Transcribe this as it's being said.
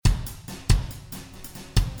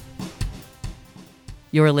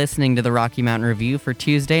You're listening to the Rocky Mountain Review for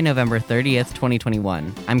Tuesday, November 30th,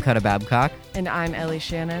 2021. I'm Coda Babcock. And I'm Ellie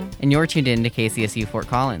Shannon. And you're tuned in to KCSU Fort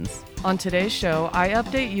Collins. On today's show, I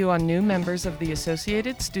update you on new members of the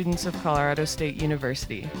Associated Students of Colorado State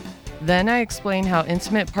University. Then I explain how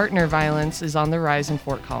intimate partner violence is on the rise in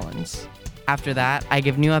Fort Collins. After that, I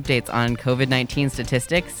give new updates on COVID-19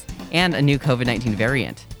 statistics and a new COVID-19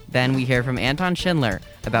 variant. Then we hear from Anton Schindler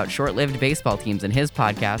about short-lived baseball teams in his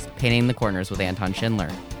podcast, Painting the Corners with Anton Schindler.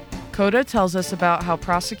 Coda tells us about how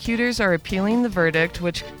prosecutors are appealing the verdict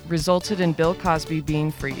which resulted in Bill Cosby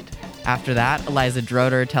being freed. After that, Eliza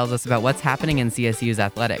Droder tells us about what's happening in CSU's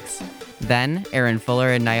athletics. Then, Aaron Fuller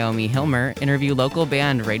and Naomi Hilmer interview local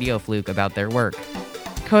band Radio Fluke about their work.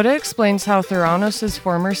 Coda explains how Theranos'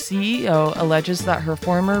 former CEO alleges that her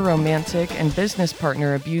former romantic and business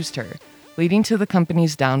partner abused her, leading to the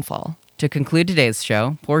company's downfall. To conclude today's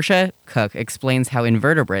show, Portia Cook explains how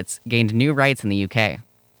invertebrates gained new rights in the UK.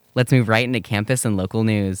 Let's move right into campus and local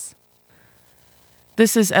news.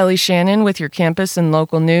 This is Ellie Shannon with your campus and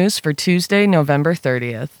local news for Tuesday, November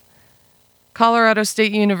 30th. Colorado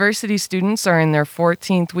State University students are in their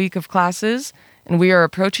 14th week of classes, and we are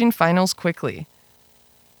approaching finals quickly.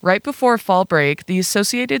 Right before fall break, the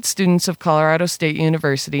Associated Students of Colorado State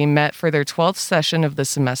University met for their 12th session of the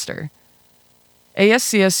semester.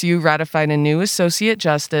 ASCSU ratified a new Associate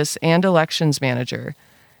Justice and Elections Manager,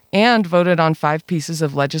 and voted on 5 pieces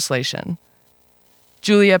of legislation.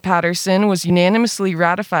 Julia Patterson was unanimously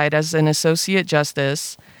ratified as an Associate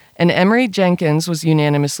Justice, and Emery Jenkins was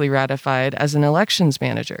unanimously ratified as an Elections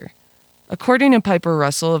Manager. According to Piper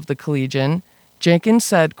Russell of the Collegian, Jenkins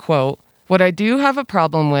said, quote, "What I do have a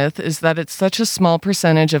problem with is that it's such a small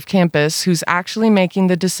percentage of campus who's actually making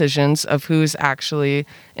the decisions of who's actually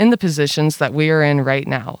in the positions that we are in right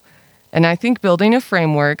now. And I think building a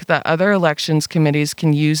framework that other elections committees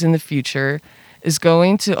can use in the future is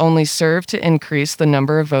going to only serve to increase the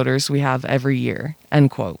number of voters we have every year,"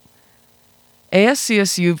 end quote.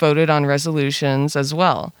 ASCSU voted on resolutions as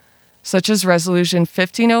well, such as Resolution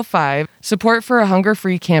 1505, Support for a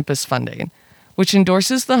Hunger-Free Campus Funding, which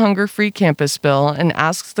endorses the Hunger-Free Campus Bill and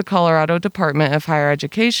asks the Colorado Department of Higher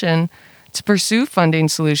Education to pursue funding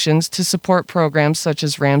solutions to support programs such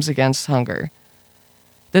as Rams Against Hunger.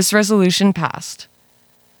 This resolution passed.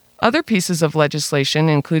 Other pieces of legislation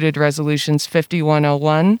included Resolutions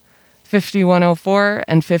 5101, 5104,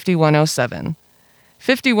 and 5107.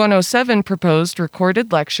 5107 proposed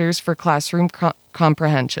recorded lectures for classroom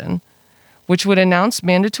comprehension, which would announce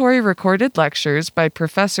mandatory recorded lectures by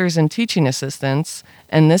professors and teaching assistants,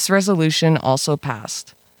 and this resolution also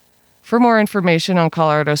passed. For more information on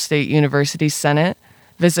Colorado State University's Senate,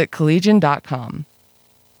 visit collegian.com.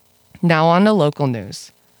 Now on to local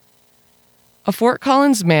news. A Fort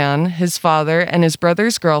Collins man, his father, and his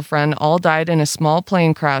brother's girlfriend all died in a small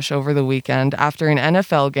plane crash over the weekend after an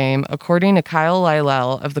NFL game, according to Kyle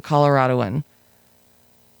Lylell of the Coloradoan.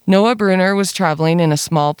 Noah Bruner was traveling in a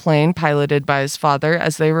small plane piloted by his father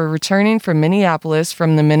as they were returning from Minneapolis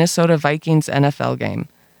from the Minnesota Vikings NFL game.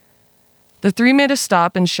 The three made a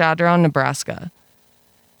stop in Shadron, Nebraska.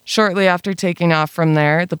 Shortly after taking off from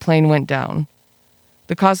there, the plane went down.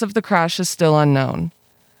 The cause of the crash is still unknown.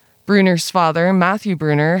 Bruner's father, Matthew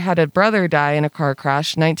Bruner, had a brother die in a car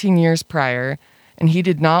crash 19 years prior, and he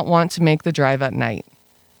did not want to make the drive at night.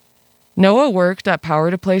 Noah worked at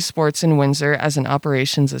Power to Play Sports in Windsor as an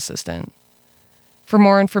operations assistant. For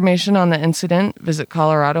more information on the incident, visit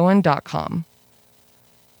coloradoan.com.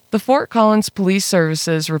 The Fort Collins Police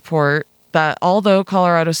Services report that although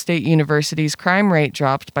Colorado State University's crime rate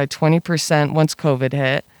dropped by 20% once COVID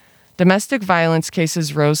hit, domestic violence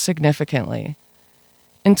cases rose significantly.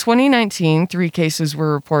 In 2019, 3 cases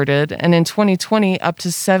were reported, and in 2020, up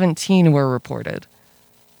to 17 were reported.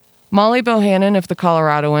 Molly Bohannon of the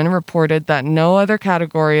Coloradoan reported that no other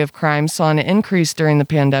category of crime saw an increase during the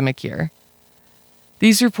pandemic year.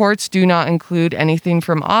 These reports do not include anything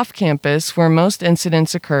from off-campus, where most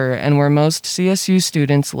incidents occur and where most CSU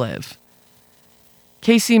students live.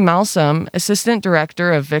 Casey Malsum, Assistant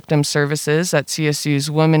Director of Victim Services at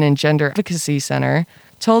CSU's Women and Gender Advocacy Center,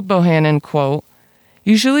 told Bohannon, quote,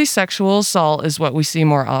 "Usually sexual assault is what we see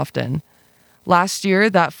more often. Last year,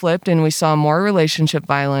 that flipped and we saw more relationship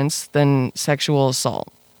violence than sexual assault."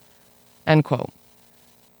 End quote.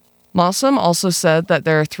 Malsum also said that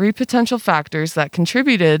there are 3 potential factors that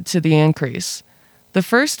contributed to the increase. The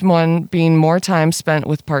first one being more time spent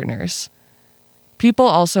with partners. People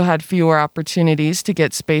also had fewer opportunities to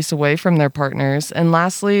get space away from their partners. And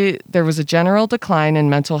lastly, there was a general decline in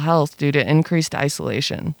mental health due to increased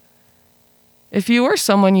isolation. If you or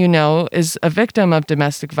someone you know is a victim of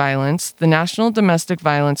domestic violence, the National Domestic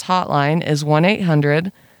Violence Hotline is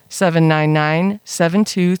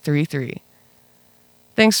 1-800-799-7233.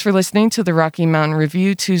 Thanks for listening to the Rocky Mountain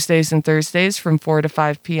Review Tuesdays and Thursdays from 4 to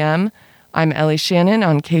 5 p.m. I'm Ellie Shannon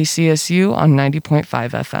on KCSU on 90.5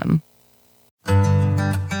 FM.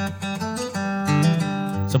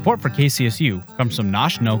 Support for KCSU comes from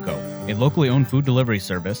Nosh NoCo, a locally owned food delivery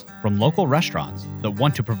service from local restaurants that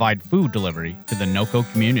want to provide food delivery to the NoCo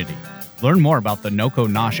community. Learn more about the NoCo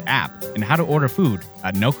Nosh app and how to order food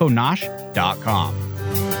at noconosh.com.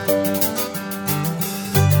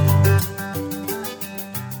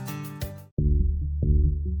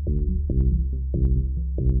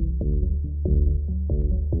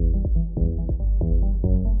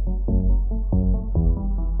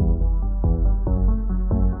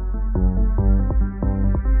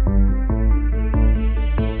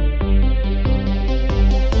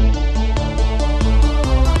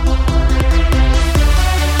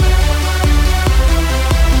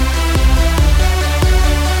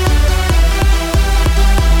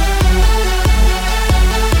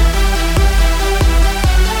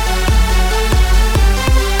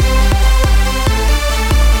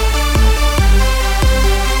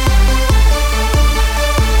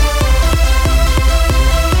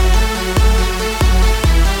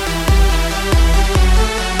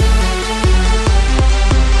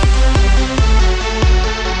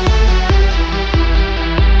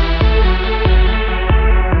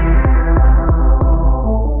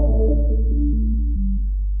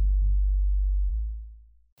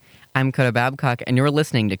 I'm Coda Babcock, and you're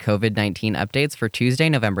listening to COVID-19 updates for Tuesday,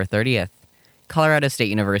 November 30th. Colorado State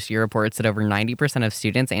University reports that over 90% of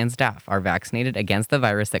students and staff are vaccinated against the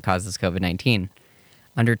virus that causes COVID-19.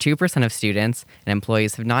 Under 2% of students and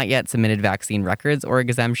employees have not yet submitted vaccine records or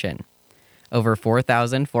exemption. Over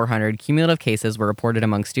 4,400 cumulative cases were reported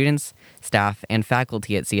among students, staff, and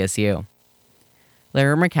faculty at CSU.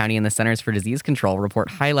 Larimer County and the Centers for Disease Control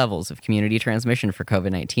report high levels of community transmission for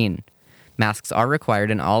COVID-19. Masks are required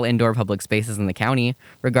in all indoor public spaces in the county,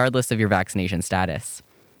 regardless of your vaccination status.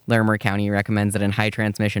 Larimer County recommends that in high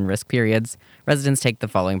transmission risk periods, residents take the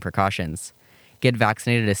following precautions. Get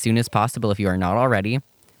vaccinated as soon as possible if you are not already.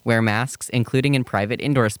 Wear masks, including in private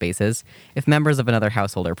indoor spaces, if members of another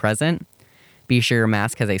household are present. Be sure your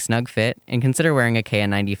mask has a snug fit, and consider wearing a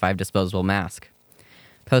KN95 disposable mask.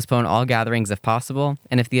 Postpone all gatherings if possible,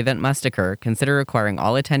 and if the event must occur, consider requiring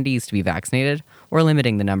all attendees to be vaccinated or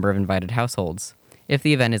limiting the number of invited households. If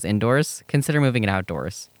the event is indoors, consider moving it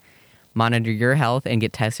outdoors. Monitor your health and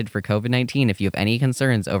get tested for COVID-19 if you have any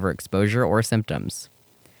concerns over exposure or symptoms.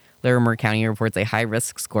 Larimer County reports a high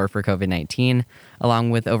risk score for COVID-19,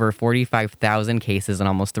 along with over 45,000 cases and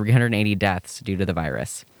almost 380 deaths due to the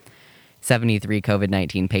virus. 73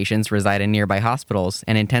 COVID-19 patients reside in nearby hospitals,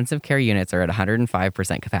 and intensive care units are at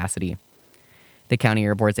 105% capacity. The county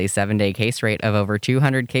reports a 7-day case rate of over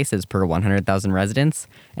 200 cases per 100,000 residents,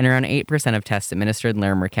 and around 8% of tests administered in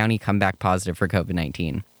Larimer County come back positive for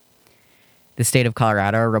COVID-19. The state of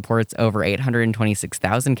Colorado reports over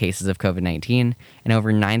 826,000 cases of COVID-19 and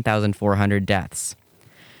over 9,400 deaths.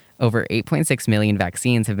 Over 8.6 million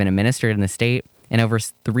vaccines have been administered in the state, and over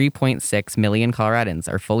 3.6 million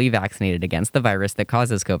Coloradans are fully vaccinated against the virus that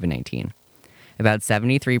causes COVID-19. About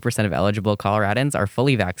 73% of eligible Coloradans are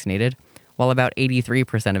fully vaccinated, while about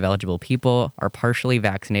 83% of eligible people are partially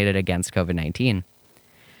vaccinated against COVID-19.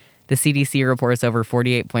 The CDC reports over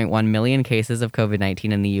 48.1 million cases of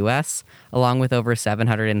COVID-19 in the U.S., along with over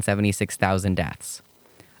 776,000 deaths.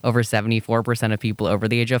 Over 74% of people over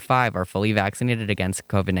the age of 5 are fully vaccinated against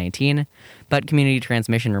COVID-19, but community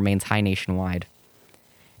transmission remains high nationwide.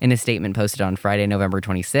 In a statement posted on Friday, November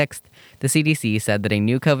 26th, the CDC said that a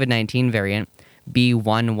new COVID-19 variant,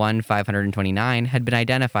 B11529, had been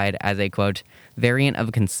identified as a, quote, variant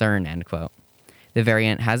of concern, end quote. The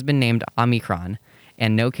variant has been named Omicron,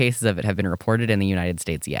 and no cases of it have been reported in the United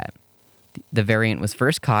States yet. The variant was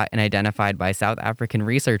first caught and identified by South African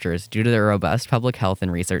researchers due to their robust public health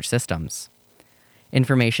and research systems.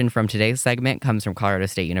 Information from today's segment comes from Colorado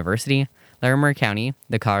State University, Larimer County,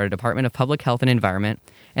 the Colorado Department of Public Health and Environment,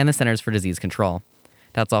 and the Centers for Disease Control.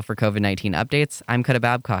 That's all for COVID-19 updates. I'm Coda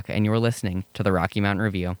Babcock, and you're listening to the Rocky Mountain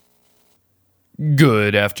Review.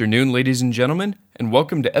 Good afternoon, ladies and gentlemen, and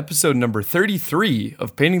welcome to episode number 33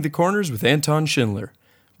 of Painting the Corners with Anton Schindler,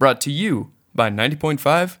 brought to you by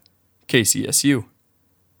 90.5 KCSU.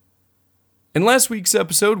 In last week's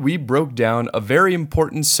episode, we broke down a very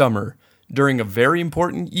important summer during a very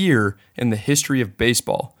important year in the history of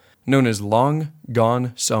baseball, known as Long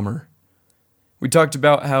Gone Summer. We talked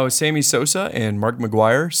about how Sammy Sosa and Mark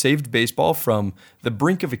McGwire saved baseball from the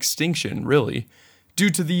brink of extinction, really, due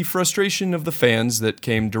to the frustration of the fans that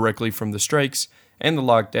came directly from the strikes and the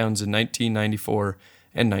lockdowns in 1994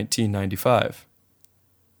 and 1995.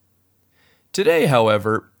 Today,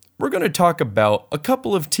 however, we're going to talk about a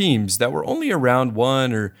couple of teams that were only around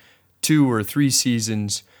 1 or 2 or 3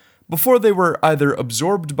 seasons before they were either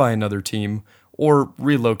absorbed by another team or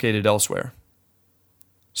relocated elsewhere.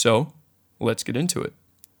 So, let's get into it.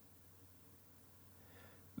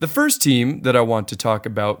 The first team that I want to talk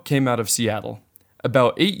about came out of Seattle,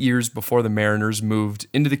 about 8 years before the Mariners moved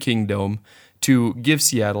into the Kingdome to give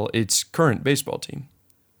Seattle its current baseball team.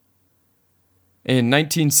 In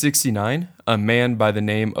 1969, a man by the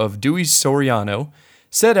name of Dewey Soriano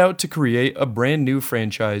set out to create a brand new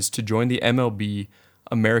franchise to join the MLB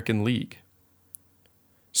American League.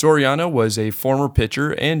 Soriano was a former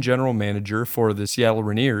pitcher and general manager for the Seattle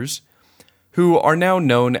Rainiers, who are now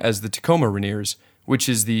known as the Tacoma Rainiers, which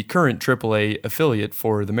is the current AAA affiliate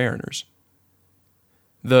for the Mariners.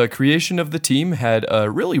 The creation of the team had a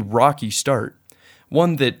really rocky start,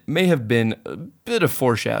 one that may have been a bit of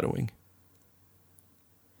foreshadowing.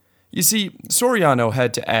 You see, Soriano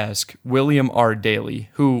had to ask William R. Daley,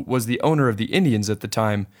 who was the owner of the Indians at the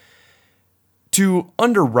time, to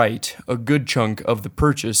underwrite a good chunk of the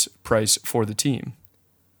purchase price for the team.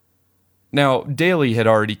 Now, Daley had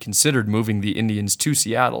already considered moving the Indians to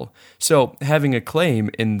Seattle, so having a claim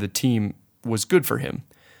in the team was good for him.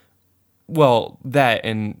 Well, that,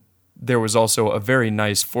 and there was also a very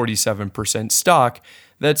nice 47% stock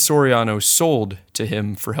that Soriano sold to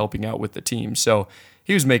him for helping out with the team, so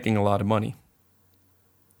he was making a lot of money.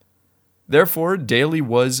 Therefore, Daley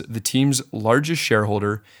was the team's largest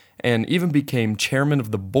shareholder and even became chairman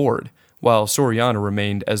of the board, while Soriano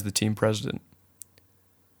remained as the team president.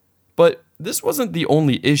 But this wasn't the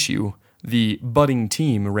only issue the budding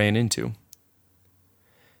team ran into.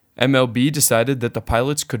 MLB decided that the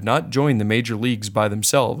Pilots could not join the major leagues by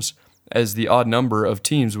themselves, as the odd number of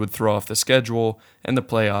teams would throw off the schedule and the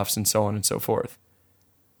playoffs and so on and so forth.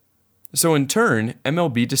 So in turn,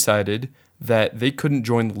 MLB decided that they couldn't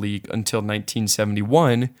join the league until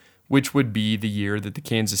 1971, which would be the year that the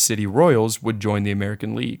Kansas City Royals would join the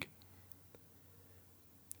American League.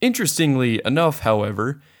 Interestingly enough,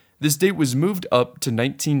 however, this date was moved up to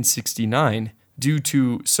 1969 due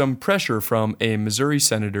to some pressure from a Missouri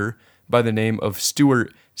senator by the name of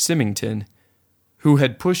Stuart Symington, who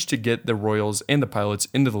had pushed to get the Royals and the Pilots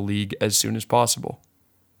into the league as soon as possible.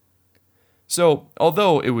 So,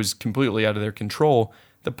 although it was completely out of their control,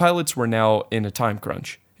 the Pilots were now in a time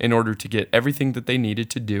crunch in order to get everything that they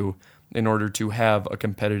needed to do in order to have a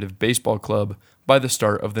competitive baseball club by the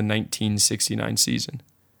start of the 1969 season.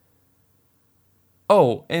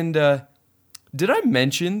 Oh, and did I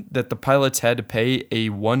mention that the Pilots had to pay a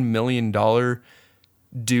 $1 million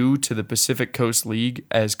due to the Pacific Coast League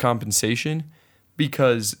as compensation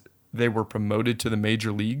because they were promoted to the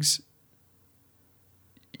major leagues?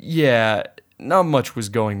 Yeah, not much was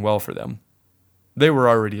going well for them. They were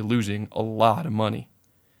already losing a lot of money.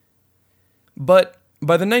 But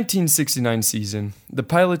by the 1969 season, the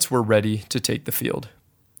Pilots were ready to take the field.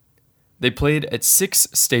 They played at Sick's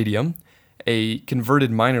Stadium, a converted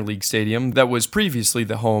minor league stadium that was previously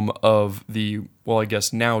the home of the,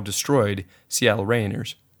 now destroyed Seattle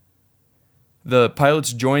Rainiers. The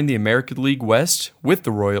Pilots joined the American League West with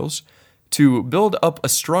the Royals to build up a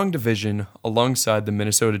strong division alongside the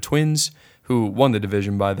Minnesota Twins, who won the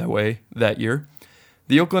division, by the way, that year,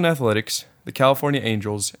 the Oakland Athletics, the California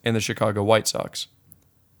Angels, and the Chicago White Sox.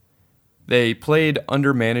 They played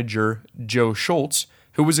under manager Joe Schultz,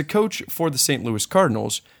 who was a coach for the St. Louis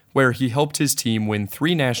Cardinals, where he helped his team win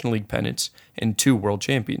 3 National League pennants and 2 World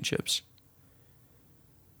Championships.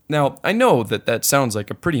 Now, I know that sounds like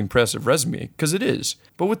a pretty impressive resume, because it is,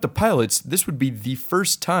 but with the Pilots, this would be the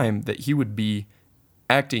first time that he would be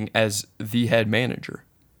acting as the head manager.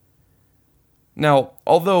 Now,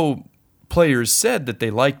 although players said that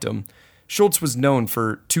they liked him, Schultz was known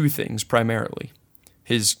for 2 things primarily: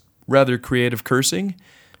 his rather creative cursing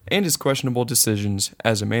and his questionable decisions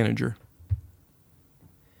as a manager.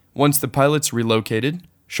 Once the Pilots relocated,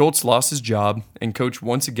 Schultz lost his job and coached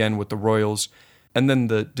once again with the Royals and then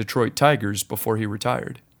the Detroit Tigers before he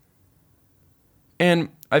retired. And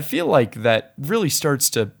I feel like that really starts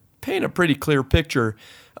to paint a pretty clear picture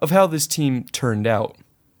of how this team turned out.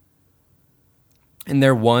 In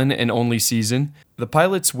their one and only season, the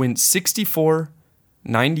Pilots went 64,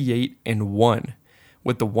 98, and 1,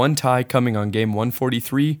 with the one tie coming on game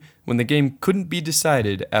 143 when the game couldn't be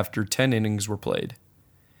decided after 10 innings were played.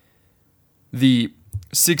 The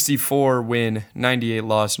 64 win, 98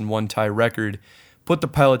 loss, and 1 tie record put the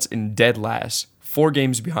Pilots in dead last, 4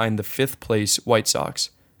 games behind the 5th place White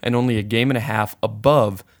Sox, and only a game and a half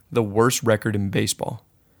above the worst record in baseball.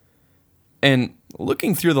 And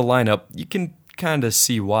looking through the lineup, you can kind of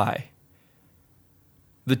see why.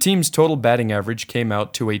 The team's total batting average came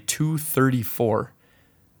out to a .234.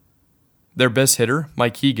 Their best hitter,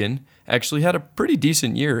 Mike Hegan, actually had a pretty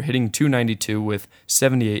decent year, hitting .292 with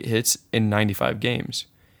 78 hits in 95 games.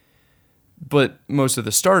 But most of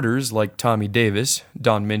the starters, like Tommy Davis,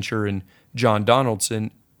 Don Mincher, and John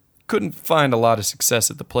Donaldson, couldn't find a lot of success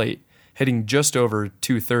at the plate, hitting just over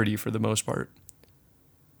 .230 for the most part.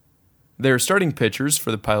 Their starting pitchers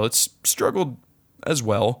for the Pilots struggled as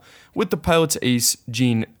well, with the Pilots ace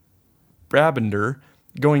Gene Brabender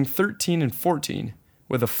going 13-14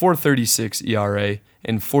 with a .436 ERA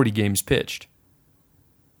and 40 games pitched.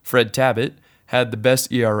 Fred Tabbitt had the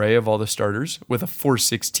best ERA of all the starters with a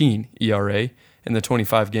 .416 ERA in the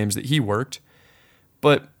 25 games that he worked,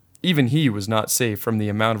 but even he was not safe from the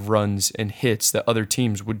amount of runs and hits that other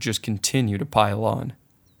teams would just continue to pile on.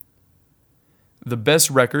 The best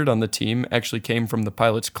record on the team actually came from the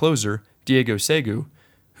Pilots' closer, Diego Segu,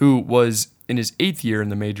 who was in his 8th year in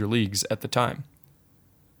the major leagues at the time.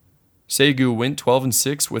 Segu went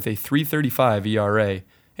 12-6 with a .335 ERA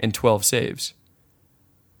and 12 saves.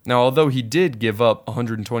 Now, although he did give up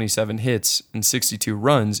 127 hits and 62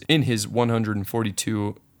 runs in his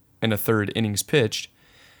 142 1/3 innings pitched,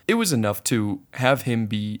 it was enough to have him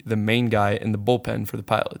be the main guy in the bullpen for the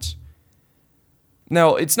Pilots.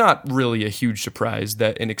 Now, it's not really a huge surprise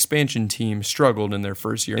that an expansion team struggled in their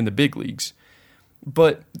first year in the big leagues,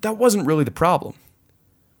 but that wasn't really the problem.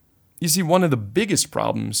 You see, one of the biggest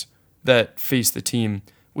problems that faced the team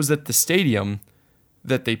was that the stadium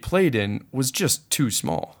that they played in was just too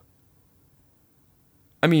small.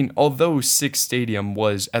 I mean, although Sick's Stadium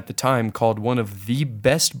was at the time called one of the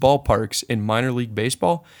best ballparks in minor league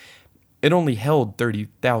baseball, it only held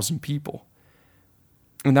 30,000 people.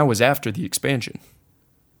 And that was after the expansion.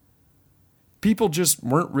 People just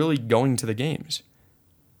weren't really going to the games.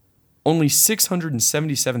 Only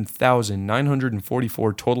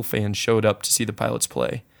 677,944 total fans showed up to see the Pilots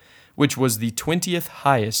play, which was the 20th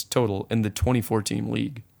highest total in the 24-team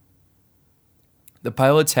league. The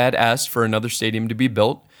Pilots had asked for another stadium to be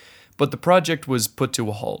built, but the project was put to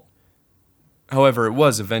a halt. However, it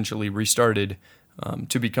was eventually restarted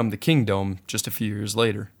to become the Kingdome just a few years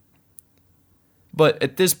later. But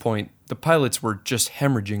at this point, the Pilots were just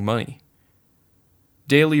hemorrhaging money.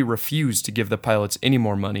 Daly refused to give the Pilots any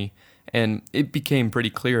more money, and it became pretty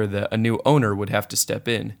clear that a new owner would have to step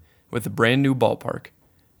in with a brand new ballpark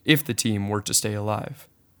if the team were to stay alive.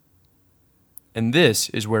 And this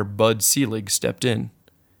is where Bud Selig stepped in.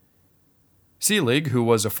 Selig, who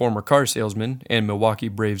was a former car salesman and Milwaukee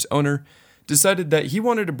Braves owner, decided that he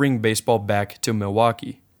wanted to bring baseball back to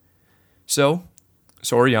Milwaukee. So,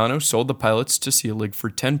 Soriano sold the Pilots to Selig for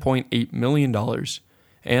 $10.8 million.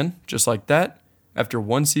 And, just like that, after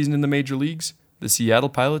one season in the major leagues, the Seattle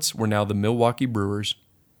Pilots were now the Milwaukee Brewers.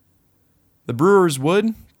 The Brewers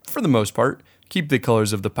would, for the most part, keep the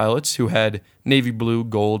colors of the Pilots, who had navy blue,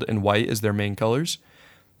 gold, and white as their main colors.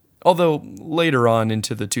 Although later on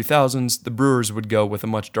into the 2000s, the Brewers would go with a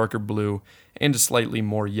much darker blue and a slightly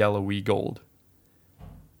more yellowy gold.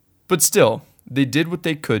 But still, they did what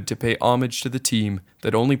they could to pay homage to the team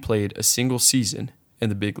that only played a single season in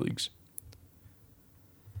the big leagues.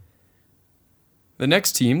 The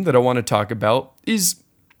next team that I want to talk about is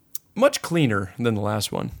much cleaner than the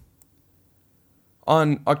last one.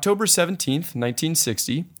 On October 17th,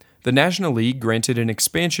 1960, the National League granted an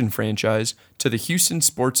expansion franchise to the Houston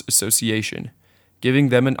Sports Association, giving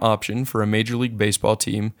them an option for a Major League Baseball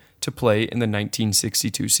team to play in the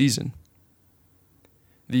 1962 season.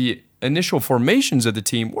 The initial formations of the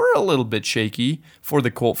team were a little bit shaky for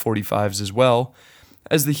the Colt 45s as well,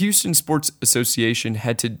 as the Houston Sports Association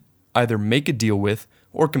had to either make a deal with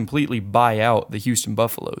or completely buy out the Houston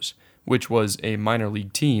Buffaloes, which was a minor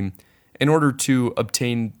league team, in order to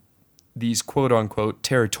obtain these quote-unquote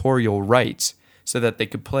territorial rights so that they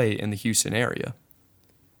could play in the Houston area.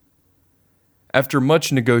 After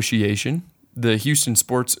much negotiation, the Houston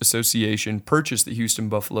Sports Association purchased the Houston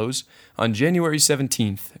Buffaloes on January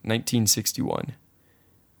 17th, 1961.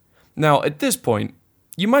 Now, at this point,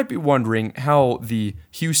 you might be wondering how the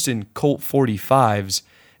Houston Colt 45s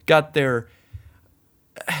got their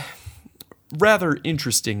rather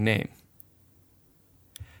interesting name.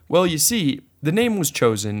 Well, you see, the name was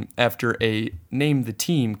chosen after a Name the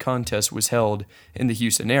Team contest was held in the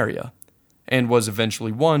Houston area, and was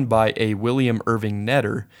eventually won by a William Irving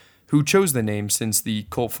Netter, who chose the name since the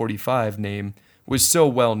Colt 45 name was so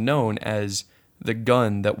well known as the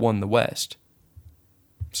gun that won the West.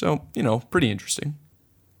 So, pretty interesting.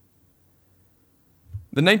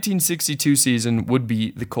 The 1962 season would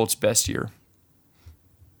be the Colts' best year,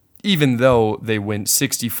 even though they went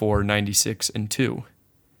 64, 96, and 2.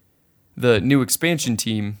 The new expansion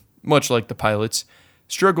team, much like the Pilots,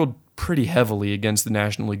 struggled pretty heavily against the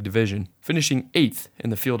National League division, finishing 8th in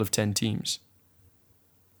the field of 10 teams.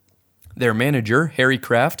 Their manager, Harry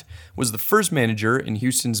Kraft, was the first manager in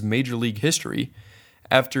Houston's Major League history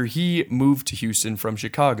after he moved to Houston from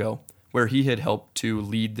Chicago, where he had helped to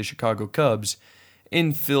lead the Chicago Cubs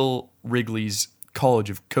in Phil Wrigley's College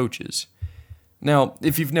of Coaches. Now,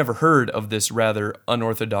 if you've never heard of this rather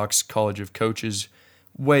unorthodox College of Coaches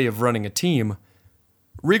way of running a team,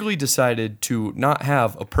 Wrigley decided to not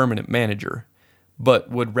have a permanent manager,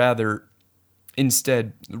 but would rather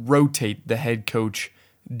instead rotate the head coach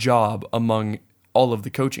job among all of the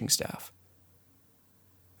coaching staff.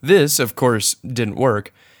 This, of course, didn't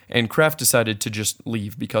work, and Kraft decided to just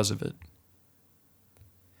leave because of it.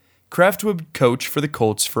 Kraft would coach for the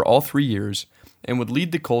Colts for all 3 years and would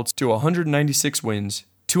lead the Colts to 196 wins,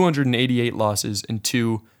 288 losses, and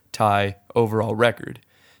 2 tie overall record.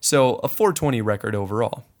 So a 420 record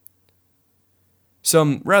overall.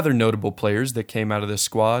 Some rather notable players that came out of this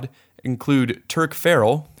squad include Turk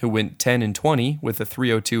Farrell, who went 10-20 with a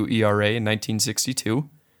 3.02 ERA in 1962,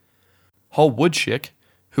 Hall Woodschick,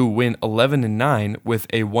 who went 11-9 with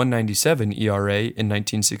a 1.97 ERA in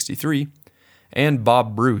 1963, and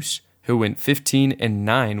Bob Bruce, who went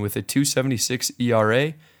 15-9 with a 2.76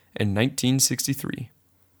 ERA in 1963.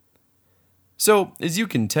 So, as you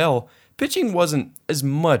can tell, pitching wasn't as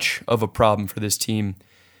much of a problem for this team.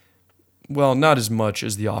 Well, not as much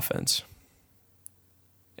as the offense.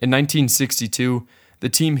 In 1962, the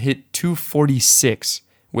team hit .246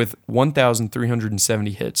 with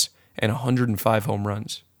 1,370 hits and 105 home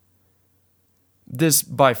runs. This,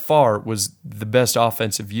 by far, was the best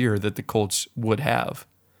offensive year that the Colts would have.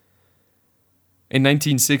 In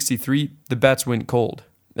 1963, the bats went cold,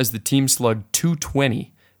 as the team slugged .220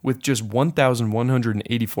 with just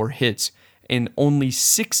 1,184 hits and only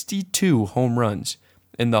 62 home runs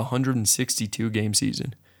in the 162-game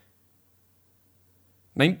season.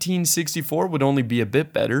 1964 would only be a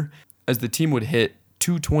bit better, as the team would hit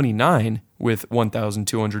 .229 with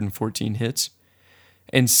 1,214 hits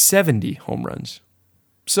and 70 home runs.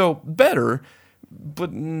 So better,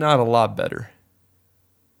 but not a lot better.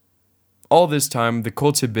 All this time, the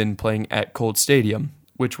Colts had been playing at Colt Stadium,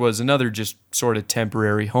 which was another just sort of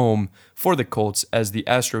temporary home for the Colts as the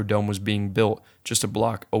Astrodome was being built just a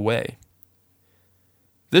block away.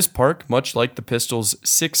 This park, much like the Pistols'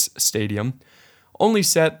 Six Stadium, only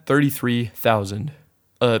sat 33,000,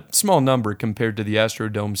 a small number compared to the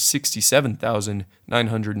Astrodome's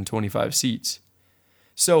 67,925 seats.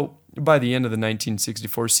 So, by the end of the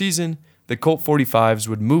 1964 season, the Colt 45s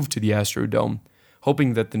would move to the Astrodome,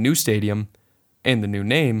 hoping that the new stadium and the new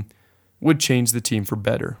name would change the team for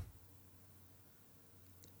better.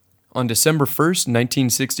 On December 1st,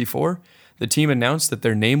 1964, the team announced that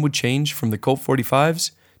their name would change from the Colt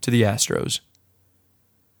 45s to the Astros.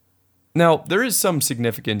 Now, there is some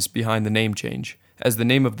significance behind the name change, as the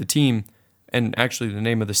name of the team, and actually the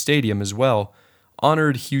name of the stadium as well,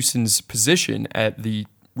 honored Houston's position at the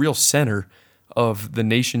real center of the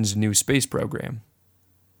nation's new space program.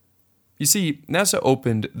 You see, NASA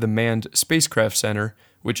opened the Manned Spacecraft Center,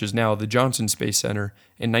 which is now the Johnson Space Center,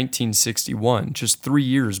 in 1961, just 3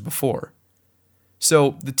 years before.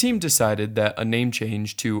 So the team decided that a name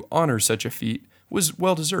change to honor such a feat was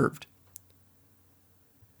well-deserved.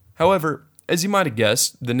 However, as you might have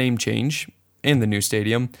guessed, the name change and the new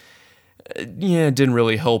stadium, didn't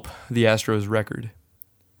really help the Astros' record.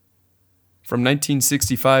 From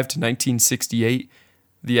 1965 to 1968,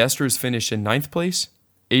 the Astros finished in 9th place,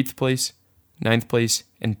 8th place, 9th place,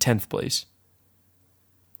 and 10th place.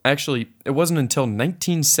 Actually, it wasn't until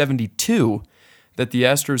 1972 that the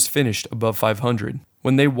Astros finished above 500,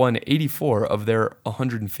 when they won 84 of their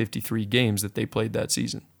 153 games that they played that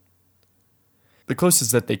season. The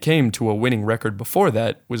closest that they came to a winning record before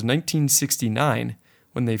that was 1969,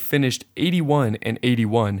 when they finished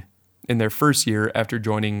 81-81 in their first year after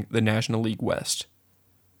joining the National League West.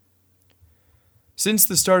 Since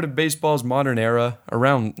the start of baseball's modern era,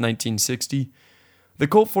 around 1960, the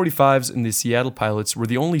Colt 45s and the Seattle Pilots were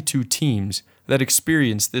the only two teams that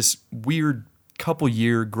experienced this weird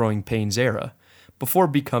couple-year growing pains era before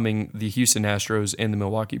becoming the Houston Astros and the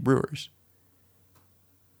Milwaukee Brewers.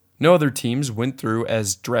 No other teams went through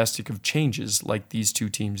as drastic of changes like these two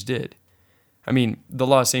teams did. I mean, the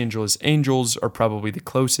Los Angeles Angels are probably the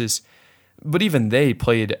closest, But even they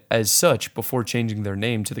played as such before changing their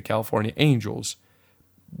name to the California Angels,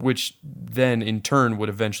 which then in turn would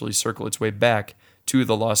eventually circle its way back to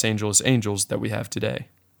the Los Angeles Angels that we have today.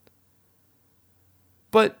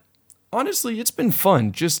 But honestly, it's been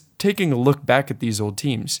fun just taking a look back at these old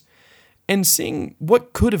teams and seeing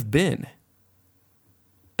what could have been.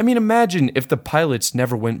 I mean, imagine if the Pilots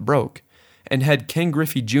never went broke and had Ken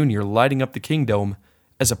Griffey Jr. lighting up the Kingdome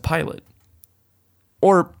as a pilot.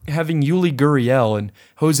 Or having Yuli Gurriel and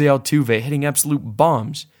Jose Altuve hitting absolute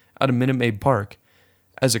bombs out of Minute Maid Park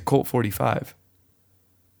as a Colt 45.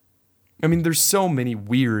 I mean, there's so many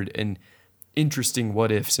weird and interesting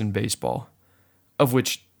what-ifs in baseball, of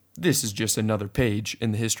which this is just another page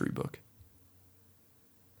in the history book.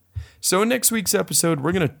 So in next week's episode,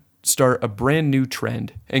 we're going to start a brand new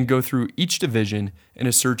trend and go through each division in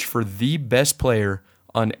a search for the best player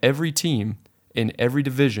on every team in every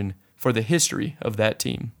division for the history of that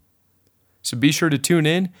team. So be sure to tune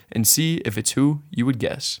in and see if it's who you would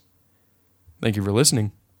guess. Thank you for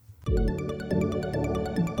listening.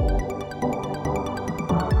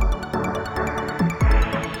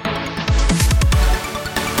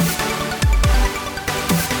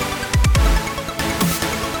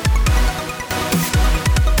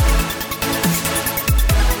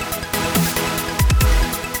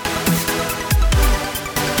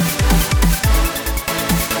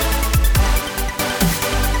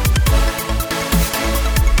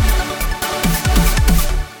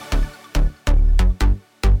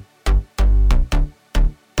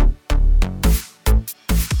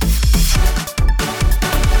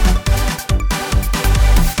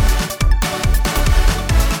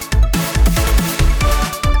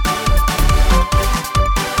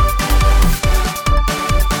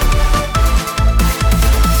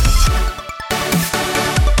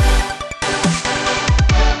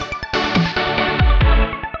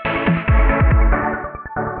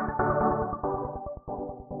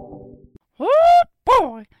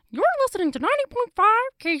 Listening to 90.5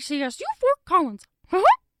 KCSU Fort Collins.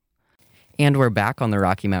 And we're back on the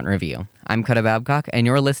Rocky Mountain Review. I'm Coda Babcock, and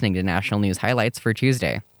you're listening to National News Highlights for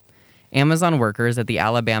Tuesday. Amazon workers at the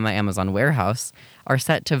Alabama Amazon warehouse are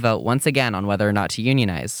set to vote once again on whether or not to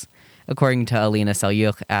unionize. According to Alina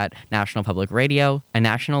Selyukh at National Public Radio, a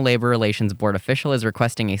National Labor Relations Board official is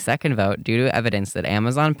requesting a second vote due to evidence that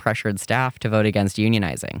Amazon pressured staff to vote against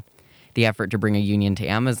unionizing. The effort to bring a union to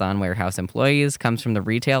Amazon warehouse employees comes from the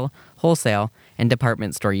retail, wholesale, and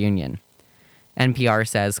department store union. NPR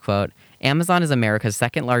says, quote, Amazon is America's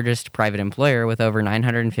second largest private employer with over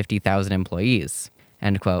 950,000 employees,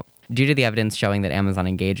 end quote. Due to the evidence showing that Amazon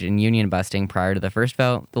engaged in union busting prior to the first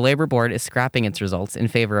vote, the Labor Board is scrapping its results in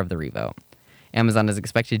favor of the revote. Amazon is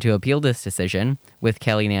expected to appeal this decision, with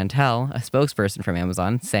Kelly Nantel, a spokesperson from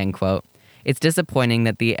Amazon, saying, quote, it's disappointing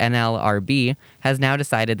that the NLRB has now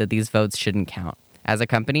decided that these votes shouldn't count. As a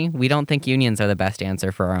company, we don't think unions are the best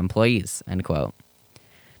answer for our employees, end quote.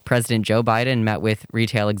 President Joe Biden met with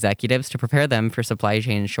retail executives to prepare them for supply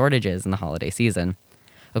chain shortages in the holiday season.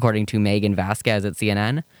 According to Megan Vasquez at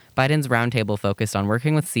CNN, Biden's roundtable focused on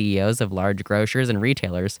working with CEOs of large grocers and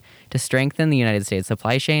retailers to strengthen the United States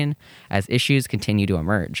supply chain as issues continue to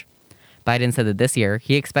emerge. Biden said that this year,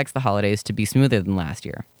 he expects the holidays to be smoother than last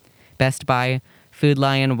year. Best Buy, Food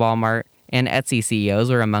Lion, Walmart, and Etsy CEOs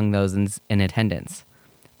were among those in attendance.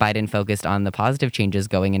 Biden focused on the positive changes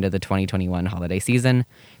going into the 2021 holiday season,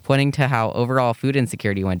 pointing to how overall food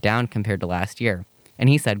insecurity went down compared to last year. And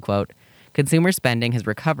he said, quote, consumer spending has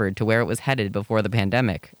recovered to where it was headed before the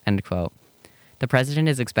pandemic, end quote. The president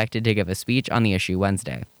is expected to give a speech on the issue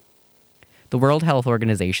Wednesday. The World Health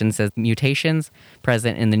Organization says mutations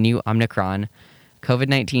present in the new Omicron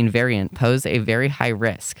COVID-19 variant pose a very high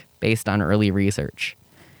risk based on early research,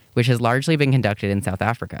 which has largely been conducted in South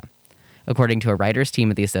Africa. According to a writers'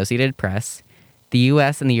 team at the Associated Press, the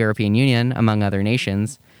U.S. and the European Union, among other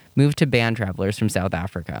nations, moved to ban travelers from South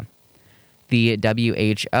Africa. The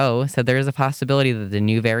WHO said there is a possibility that the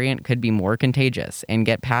new variant could be more contagious and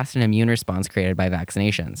get past an immune response created by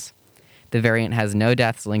vaccinations. The variant has no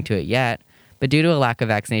deaths linked to it yet, but due to a lack of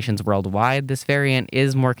vaccinations worldwide, this variant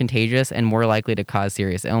is more contagious and more likely to cause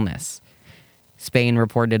serious illness. Spain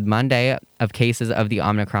reported Monday of cases of the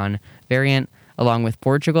Omicron variant, along with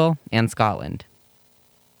Portugal and Scotland.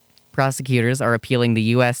 Prosecutors are appealing the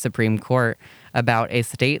U.S. Supreme Court about a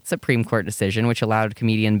state Supreme Court decision which allowed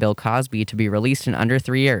comedian Bill Cosby to be released in under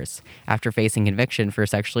 3 years after facing conviction for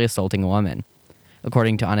sexually assaulting a woman.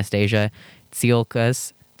 According to Anastasia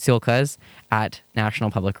Tsiolkas at National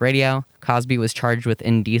Public Radio, Cosby was charged with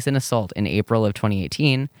indecent assault in April of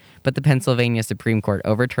 2018, but the Pennsylvania Supreme Court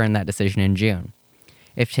overturned that decision in June.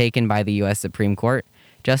 If taken by the U.S. Supreme Court,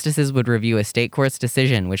 Justices would review a state court's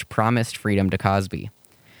decision which promised freedom to Cosby.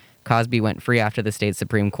 Cosby went free after the state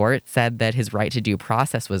Supreme Court said that his right to due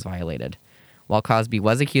process was violated. While Cosby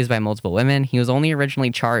was accused by multiple women, he was only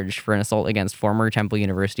originally charged for an assault against former Temple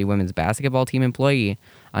University women's basketball team employee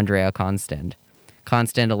Andrea Constand.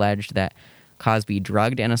 Constand alleged that Cosby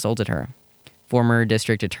drugged and assaulted her. Former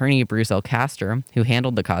District Attorney Bruce L. Castor, who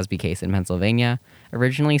handled the Cosby case in Pennsylvania,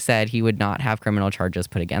 originally said he would not have criminal charges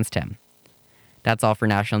put against him. That's all for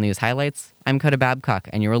National News Highlights. I'm Coda Babcock,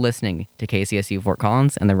 and you're listening to KCSU Fort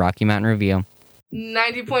Collins and the Rocky Mountain Review.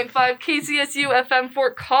 90.5 KCSU FM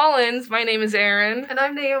Fort Collins. My name is Erin. And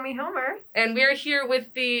I'm Naomi Homer. And we're here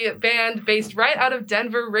with the band based right out of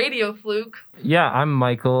Denver, Radio Fluke. Yeah, I'm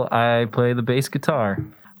Michael. I play the bass guitar.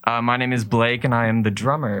 My name is Blake, and I am the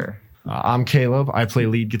drummer. I'm Caleb. I play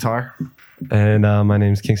lead guitar. And my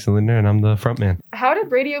name is Kingston Linder, and I'm the frontman. How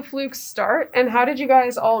did Radio Fluke start, and how did you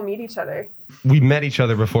guys all meet each other? We met each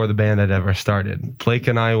other before the band had ever started. Blake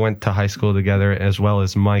and I went to high school together, as well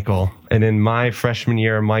as Michael. And in my freshman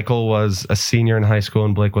year, Michael was a senior in high school,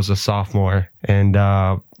 and Blake was a sophomore. And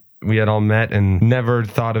we had all met and never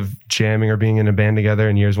thought of jamming or being in a band together,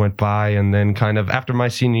 and years went by. And then kind of after my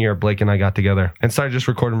senior year, Blake and I got together and started just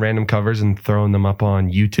recording random covers and throwing them up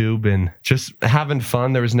on YouTube and just having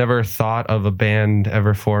fun. There was never a thought of a band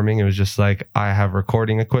ever forming. It was just like, I have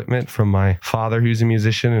recording equipment from my father who's a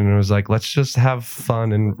musician, and it was like, let's just have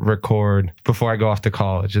fun and record before I go off to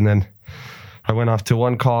college. And then I went off to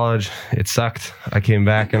one college. It sucked. I came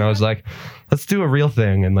back and I was like, let's do a real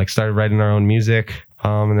thing, and like started writing our own music.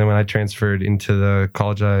 And then when I transferred into the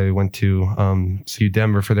college I went to, CU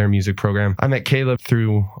Denver for their music program, I met Caleb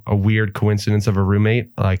through a weird coincidence of a roommate.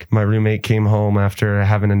 Like my roommate came home after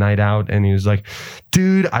having a night out and he was like,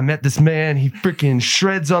 dude, I met this man. He freaking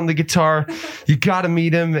shreds on the guitar. You got to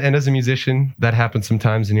meet him. And as a musician, that happens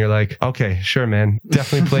sometimes. And you're like, okay, sure, man.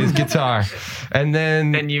 Definitely plays guitar. And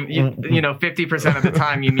then you know, 50% of the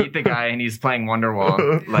time you meet the guy and he's playing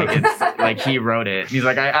Wonderwall. Like it's like he wrote it. He's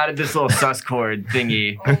like, I added this little sus chord thingy.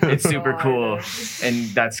 It's super cool. And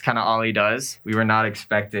that's kind of all he does. We were not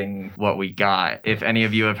expecting what we got. If any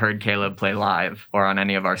of you have heard Caleb play live or on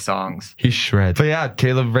any of our songs. He shreds. But yeah,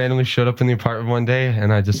 Caleb randomly showed up in the apartment one day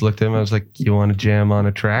and I just looked at him. I was like, you want to jam on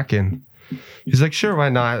a track? And he's like, sure, why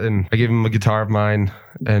not? And I gave him a guitar of mine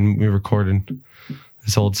and we recorded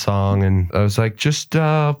this old song. And I was like, just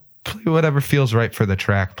play whatever feels right for the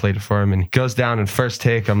track. Played it for him and he goes down and first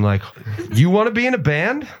take I'm like, you want to be in a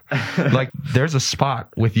band? Like there's a spot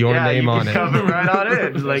with your name on it. Come right on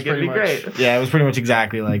in. Like it'd be great. Yeah, it was pretty much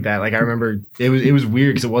exactly like that. Like I remember it was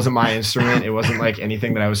weird because it wasn't my instrument. It wasn't like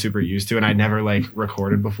anything that I was super used to, and I never like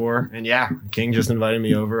recorded before. And yeah, King just invited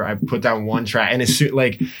me over. I put down one track, and it's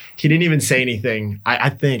like he didn't even say anything. I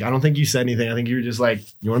don't think you said anything. I think you were just like,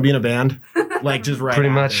 you want to be in a band? Like just right. Pretty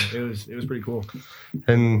after. much. It was pretty cool.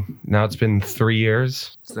 And now it's been 3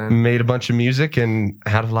 years. Made a bunch of music and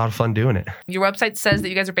had a lot of fun doing it. Your website says that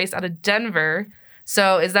you guys are based out of Denver.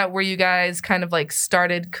 So is that where you guys kind of like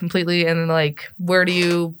started completely, and like where do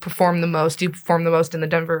you perform the most? Do you perform the most in the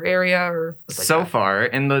Denver area or so far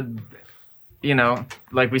in the, you know,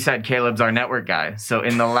 like we said, Caleb's our network guy. So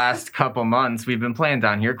in the last couple months, we've been playing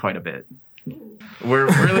down here quite a bit. We're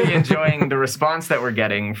really enjoying the response that we're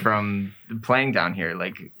getting from playing down here.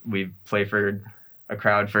 Like we play for a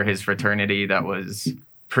crowd for his fraternity that was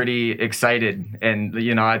pretty excited. And,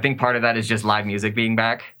 you know, I think part of that is just live music being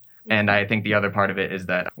back. And I think the other part of it is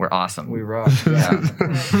that we're awesome. We rock.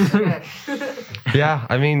 Yeah. Yeah,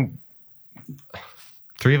 I mean,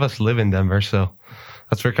 3 of us live in Denver, so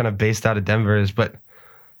that's where kind of based out of Denver is. But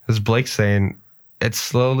as Blake's saying, it's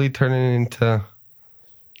slowly turning into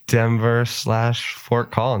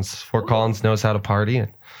Denver/Fort Collins. Fort Collins knows how to party,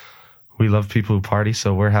 and we love people who party,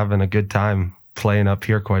 so we're having a good time playing up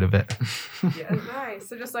here quite a bit. Yeah, nice.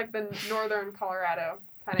 So just like the northern Colorado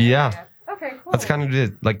kind of area. Okay, cool. That's kind of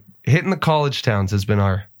it. Like hitting the college towns has been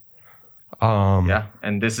our yeah,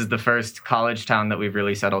 and this is the first college town that we've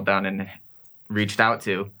really settled down and reached out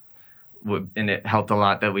to. And it helped a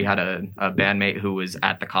lot that we had a bandmate who was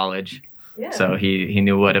at the college. Yeah. So he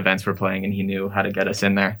knew what events were playing and he knew how to get us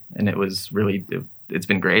in there. And it was really, it's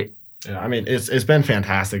been great. Yeah, I mean, it's been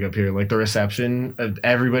fantastic up here. Like the reception of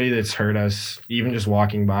everybody that's heard us, even just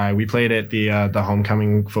walking by. We played at the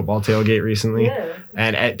homecoming football tailgate recently,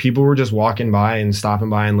 and people were just walking by and stopping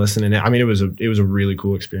by and listening. I mean, it was a really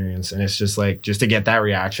cool experience, and it's just like just to get that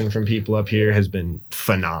reaction from people up here has been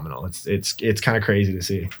phenomenal. It's kind of crazy to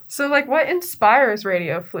see. So like, what inspires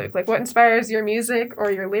Radio Fluke? Like, what inspires your music or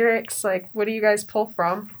your lyrics? Like, what do you guys pull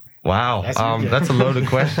from? Wow, that's a loaded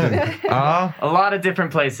question. A lot of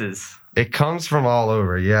different places. It comes from all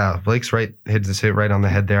over. Yeah, Blake's hit right on the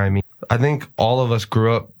head there. I mean, I think all of us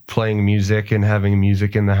grew up playing music and having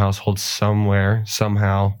music in the household somewhere,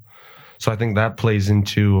 somehow. So I think that plays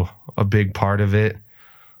into a big part of it.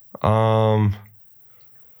 I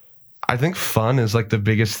think fun is like the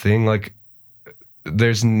biggest thing. Like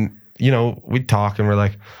we talk and we're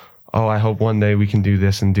like, oh, I hope one day we can do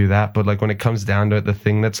this and do that. But like when it comes down to it, the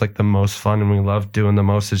thing that's like the most fun and we love doing the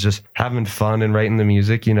most is just having fun and writing the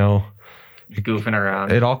music, Goofing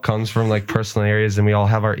around. It all comes from like personal areas, and we all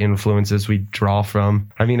have our influences we draw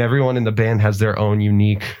from. I mean, everyone in the band has their own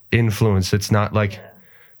unique influence. It's not like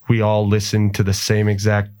we all listen to the same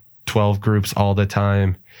exact 12 groups all the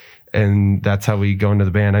time, and that's how we go into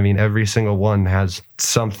the band. I mean, every single one has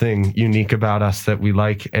something unique about us that we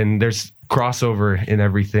like, and there's crossover in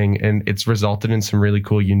everything, and it's resulted in some really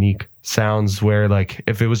cool, unique sounds where, like,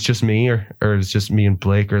 if it was just me or it was just me and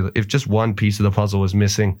Blake, or if just one piece of the puzzle was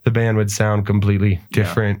missing, the band would sound completely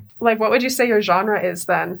different. Like, what would you say your genre is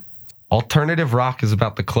then? Alternative rock is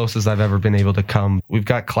about the closest I've ever been able to come. We've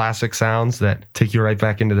got classic sounds that take you right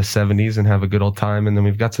back into the 70s and have a good old time, and then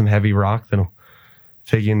we've got some heavy rock that'll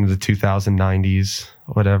take you into the 2090s,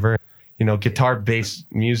 whatever. Guitar based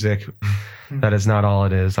music, that is not all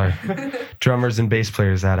it is. Our drummers and bass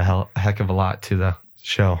players add a heck of a lot to the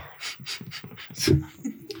show.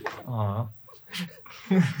 Aw.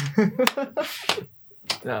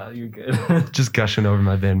 No, you're good. Just gushing over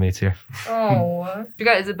my bandmates here. Oh, you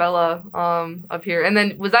got Isabella up here, and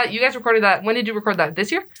then was that you guys recorded that? When did you record that?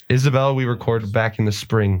 This year? Isabella, we recorded back in the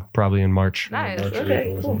spring, probably in March. Nice.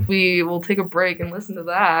 Okay, cool. We will take a break and listen to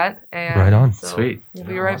that. And right on. So Sweet. We'll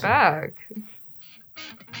be right back.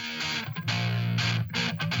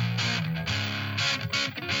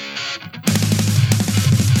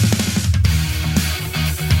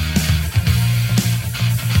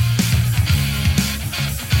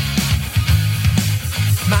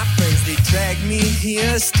 Drag me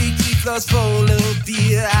here, sticky floors full of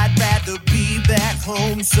beer. I'd rather be back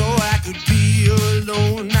home so I could be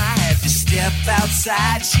alone. I had to step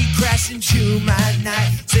outside, she crashed into my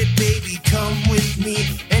night. Said, baby, come with me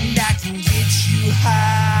and I can get you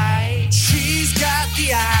high. She's got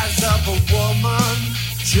the eyes of a woman,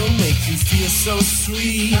 she'll make you feel so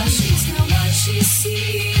sweet. But she's not what she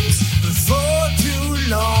seems. Before too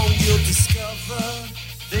long you'll discover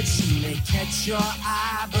that she may catch your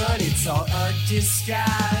eye, but it's all a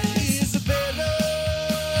disguise. Isabella.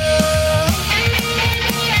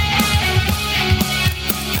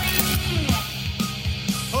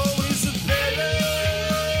 Oh, Isabella.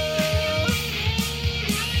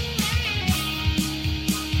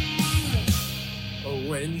 Oh,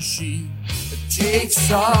 when she takes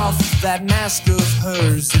off that mask of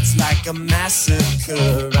hers, it's like a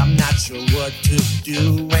massacre. I'm not sure what to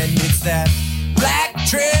do when it's that black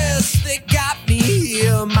dress that got me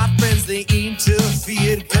here. My friends, they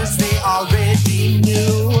interfered cause they already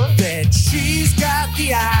knew that she's got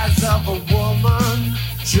the eyes of a woman,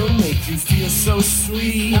 she'll make you feel so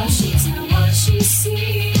sweet. No, she's not what she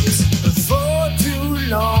seems. Before too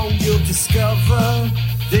long you'll discover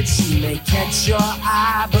that she may catch your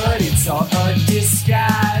eye, but it's all a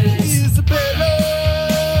disguise. Isabella.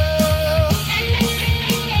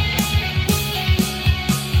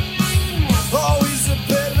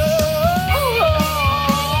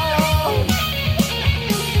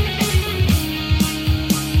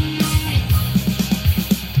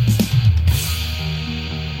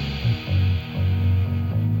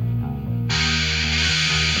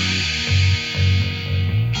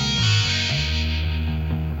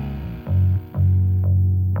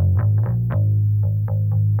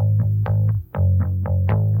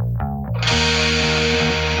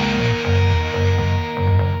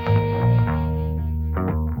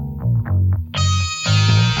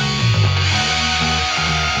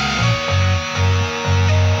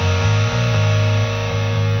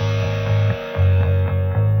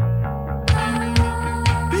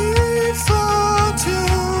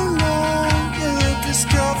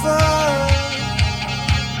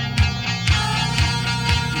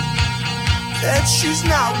 That she's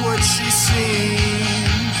not what she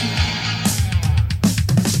seems.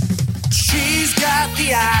 She's got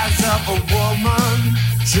the eyes of a woman,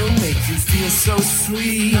 she'll make you feel so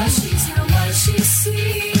sweet. But she's not what she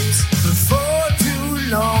seems. Before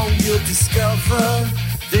too long you'll discover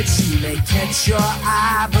that she may catch your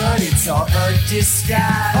eye, but it's all a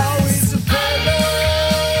disguise. Oh, Isabella.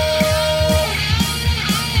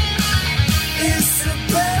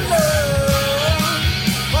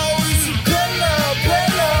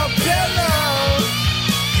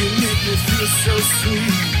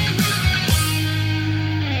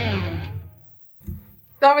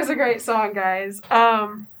 That was a great song, guys.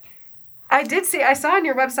 I saw on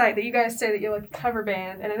your website that you guys say that you're like a cover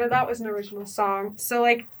band, and I know that was an original song. So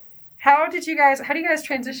like, how do you guys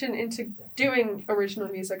transition into doing original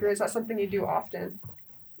music, or is that something you do often?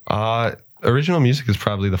 Original music is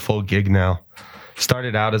probably the full gig now.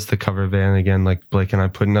 Started out as the cover band again, like Blake and I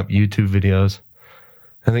putting up YouTube videos.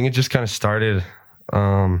 I think it just kind of started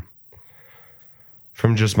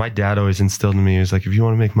from just my dad always instilled in me. He was like, if you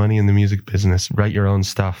want to make money in the music business, write your own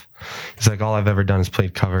stuff. He's like, all I've ever done is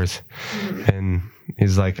played covers. And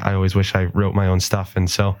he's like, I always wish I wrote my own stuff. And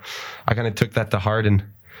so I kind of took that to heart and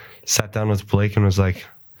sat down with Blake and was like,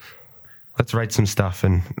 let's write some stuff.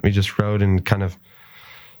 And we just wrote and kind of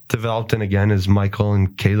developed. And again, as Michael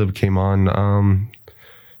and Caleb came on,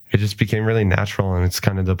 it just became really natural. And it's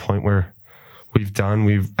kind of the point where we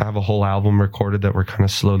have a whole album recorded that we're kind of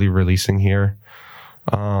slowly releasing here.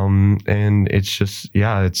 And it's just,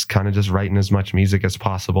 it's kind of just writing as much music as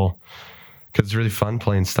possible because it's really fun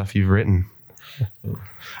playing stuff you've written.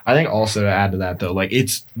 I think also to add to that though, like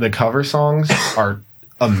the cover songs are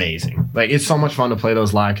amazing. Like it's so much fun to play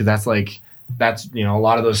those live because that's a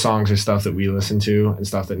lot of those songs are stuff that we listen to and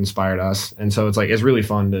stuff that inspired us. And so it's really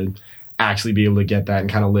fun to actually be able to get that and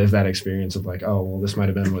kind of live that experience of like, oh, well, this might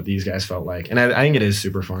have been what these guys felt like. And I think it is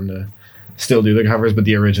super fun to still do the covers, but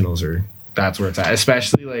the originals that's where it's at.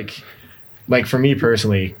 Especially like for me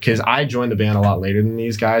personally, because I joined the band a lot later than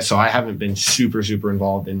these guys, so I haven't been super, super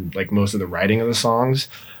involved in like most of the writing of the songs,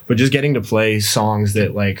 but just getting to play songs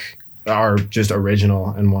that like are just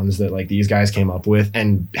original and ones that like these guys came up with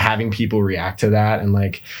and having people react to that. And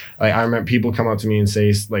like I remember people come up to me and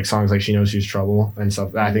say like songs like She Knows She's Trouble and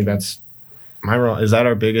stuff. I think that's is that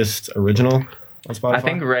our biggest original on Spotify? I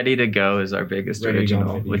think Ready to Go is our biggest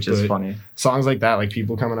original, which is funny. Songs like that, like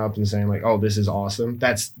people coming up and saying like, oh, this is awesome.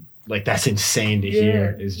 That's insane to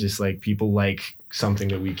hear. Is just like people like something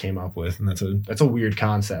that we came up with. And that's a weird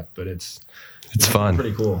concept, but it's fun.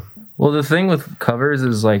 Pretty cool. Well, the thing with covers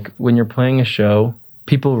is like when you're playing a show,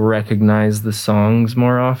 people recognize the songs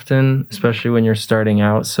more often, especially when you're starting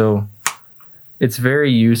out. So it's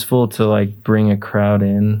very useful to like bring a crowd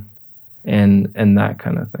in and that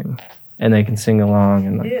kind of thing. And they can sing along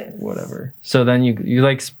and like, whatever. So then you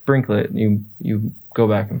like sprinkle it. You go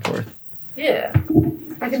back and forth. Yeah.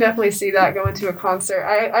 I can definitely see that going to a concert.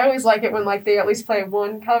 I always like it when like they at least play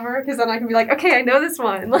one cover because then I can be like, okay, I know this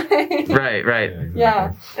one. Right.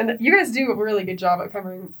 Yeah. And you guys do a really good job at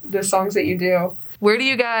covering the songs that you do. Where do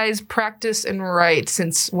you guys practice and write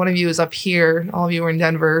since one of you is up here? All of you are in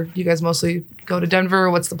Denver. Do you guys mostly go to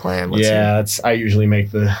Denver? What's the plan? I usually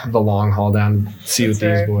make the long haul down, see with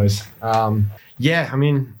these boys. I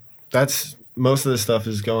mean, that's most of the stuff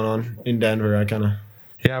is going on in Denver.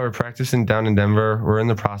 We're practicing down in Denver. We're in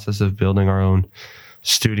the process of building our own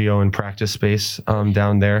studio and practice space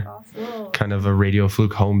down there. Awesome. Kind of a Radio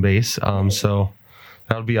Fluke home base. So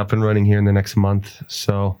that'll be up and running here in the next month.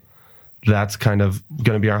 So that's kind of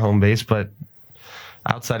going to be our home base. But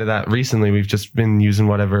outside of that, recently we've just been using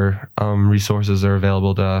whatever resources are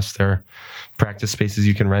available to us. There are practice spaces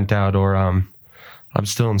you can rent out, or I'm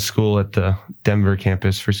still in school at the Denver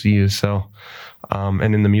campus for CU. So,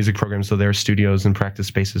 and in the music program, so there are studios and practice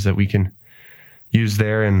spaces that we can use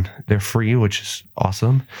there, and they're free, which is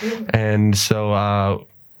awesome. And so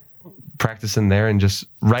practicing there and just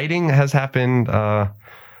writing has happened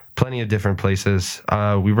plenty of different places.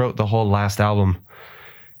 We wrote the whole last album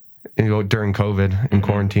during COVID in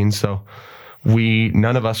quarantine. So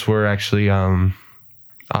none of us were actually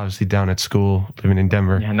obviously down at school living in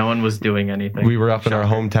Denver. Yeah, no one was doing anything. We were up in our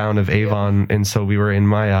hometown of Avon, and so we were in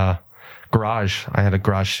my garage. I had a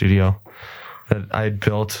garage studio that I had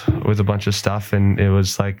built with a bunch of stuff, and it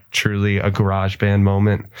was like truly a garage band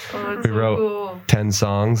moment. We wrote 10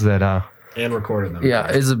 songs that and recorded them. Yeah,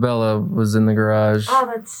 Isabella was in the garage. Oh,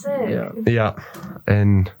 that's sick. Yeah,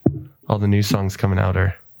 and all the new songs coming out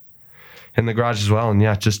are in the garage as well.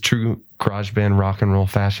 And just true garage band rock and roll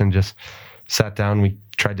fashion. Just sat down. We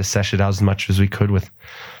tried to sesh it out as much as we could with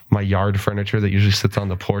my yard furniture that usually sits on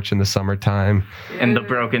the porch in the summertime. And the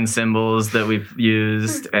broken cymbals that we've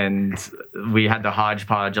used. And we had to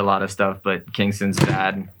hodgepodge a lot of stuff, but Kingston's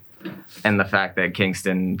dad and the fact that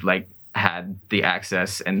Kingston had the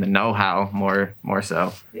access and the know-how more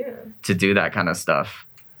so to do that kind of stuff.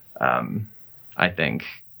 I think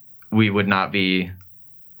we would not be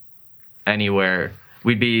anywhere.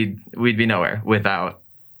 We'd be nowhere without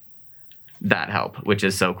that help, which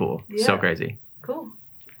is so cool. So crazy. Cool.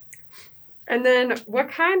 And then what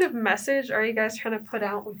kind of message are you guys trying to put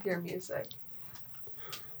out with your music?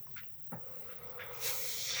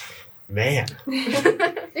 Man.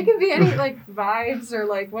 It could be any vibes or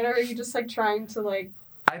whatever. You just trying to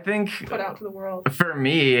I think put out to the world? for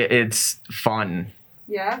me, it's fun.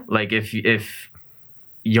 Yeah. Like if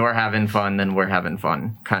you're having fun, then we're having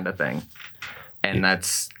fun, kind of thing. And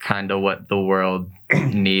that's kind of what the world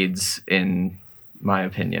needs, in my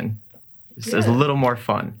opinion. It's a little more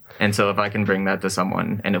fun. And so if I can bring that to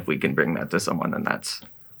someone, and if we can bring that to someone, then that's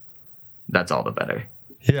all the better.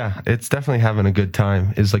 Yeah, it's definitely having a good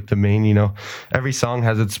time is like the main, every song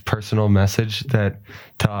has its personal message that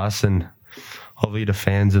to us and hopefully to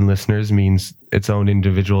fans and listeners means its own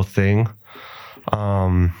individual thing.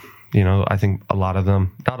 I think a lot of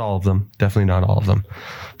them, not all of them, definitely not all of them,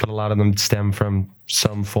 but a lot of them stem from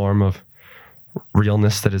some form of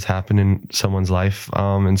realness that has happened in someone's life.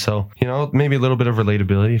 And so, maybe a little bit of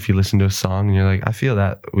relatability if you listen to a song and you're like, I feel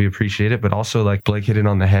that, we appreciate it, but also like Blake hit it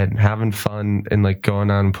on the head, having fun and like going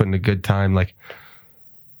on and putting a good time. Like,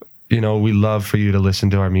 we love for you to listen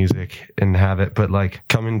to our music and have it, but like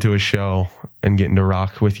coming to a show and getting to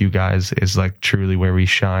rock with you guys is like truly where we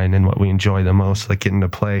shine and what we enjoy the most, like getting to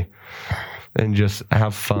play and just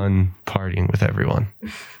have fun partying with everyone.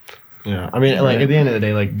 Yeah, I mean, like at the end of the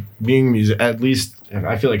day, like being at least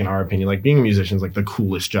I feel like in our opinion, like being a musician is like the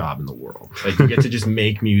coolest job in the world. Like you get to just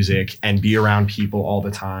make music and be around people all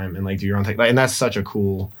the time and like do your own thing. Like, and that's such a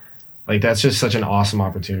cool, like that's just such an awesome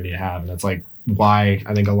opportunity to have. And that's like why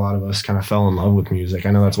I think a lot of us kind of fell in love with music.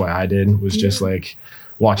 I know that's why I did, was just like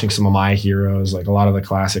watching some of my heroes, like a lot of the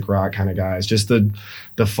classic rock kind of guys, just the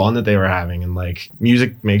fun that they were having. And like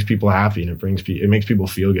music makes people happy and it makes people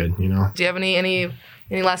feel good, Do you have any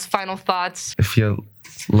last final thoughts? If you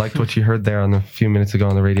liked what you heard there on a few minutes ago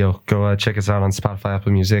on the radio, go check us out on Spotify,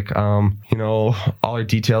 Apple Music. All our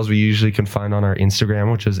details we usually can find on our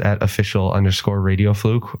Instagram, which is at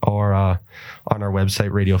 @official_radiofluke, or on our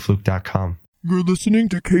website, radiofluke.com. You're listening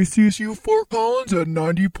to KCSU Fort Collins at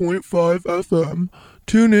 90.5 FM.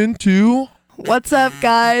 Tune in to... What's up,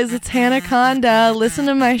 guys? It's Hanaconda. Listen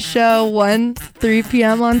to my show 1 to 3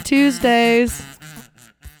 p.m. on Tuesdays.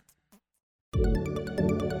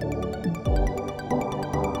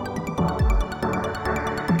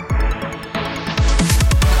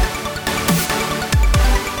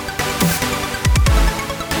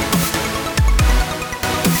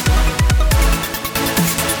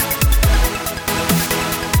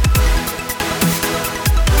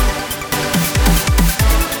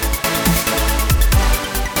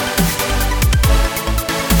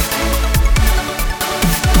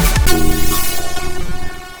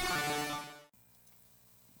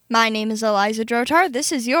 My name is Eliza Drotar.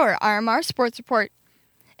 This is your RMR Sports Report.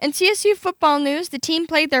 In CSU football news, the team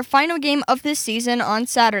played their final game of this season on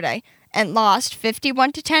Saturday and lost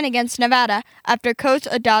 51-10 against Nevada after Coach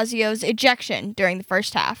Adazio's ejection during the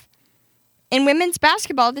first half. In women's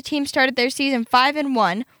basketball, the team started their season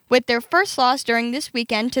 5-1 with their first loss during this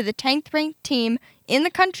weekend to the 10th-ranked team in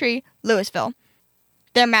the country, Louisville.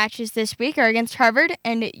 Their matches this week are against Harvard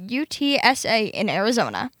and UTSA in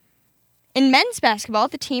Arizona. In men's basketball,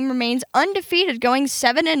 the team remains undefeated, going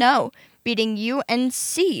 7-0, beating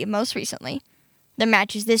UNC most recently. The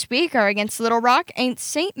matches this week are against Little Rock and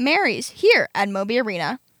St. Mary's here at Moby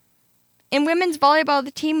Arena. In women's volleyball,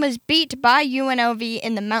 the team was beat by UNLV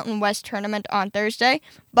in the Mountain West tournament on Thursday,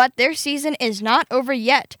 but their season is not over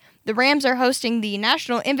yet. The Rams are hosting the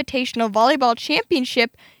National Invitational Volleyball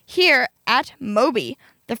Championship here at Moby.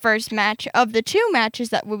 The first match of the two matches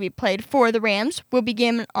that will be played for the Rams will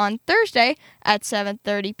begin on Thursday at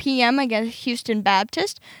 7:30 p.m. against Houston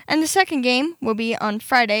Baptist, and the second game will be on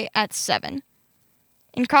Friday at 7.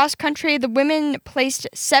 In cross country, the women placed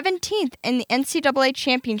 17th in the NCAA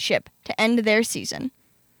championship to end their season.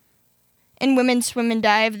 In women's swim and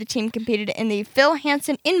dive, the team competed in the Phil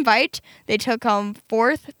Hansen Invite. They took home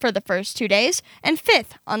 4th for the first 2 days and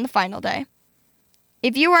 5th on the final day.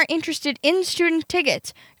 If you are interested in student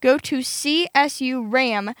tickets, go to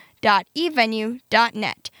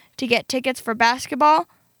csuram.evenue.net to get tickets for basketball,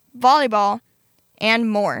 volleyball, and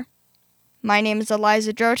more. My name is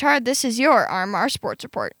Eliza Drotar. This is your RMR Sports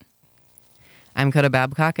Report. I'm Coda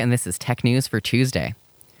Babcock, and this is Tech News for Tuesday.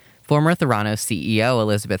 Former Theranos CEO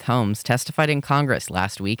Elizabeth Holmes testified in Congress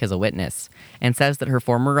last week as a witness and says that her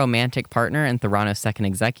former romantic partner and Theranos second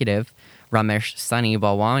executive, Ramesh Sunny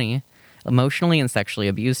Balwani, emotionally and sexually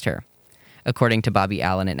abused her. According to Bobby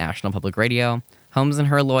Allen at National Public Radio, Holmes and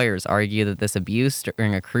her lawyers argue that this abuse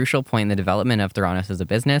during a crucial point in the development of Theranos as a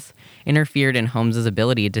business interfered in Holmes'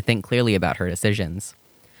 ability to think clearly about her decisions.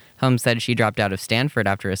 Holmes said she dropped out of Stanford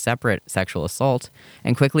after a separate sexual assault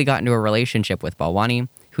and quickly got into a relationship with Balwani,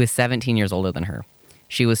 who is 17 years older than her.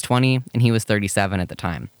 She was 20 and he was 37 at the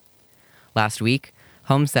time. Last week,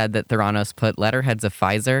 Holmes said that Theranos put letterheads of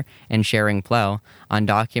Pfizer and Schering-Plough on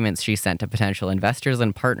documents she sent to potential investors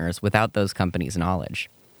and partners without those companies' knowledge.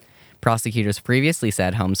 Prosecutors previously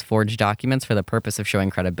said Holmes forged documents for the purpose of showing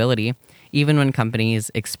credibility, even when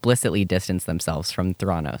companies explicitly distanced themselves from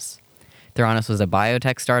Theranos. Theranos was a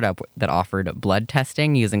biotech startup that offered blood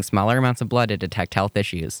testing using smaller amounts of blood to detect health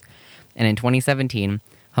issues. And in 2017,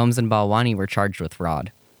 Holmes and Balwani were charged with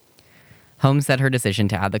fraud. Holmes said her decision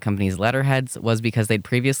to add the company's letterheads was because they'd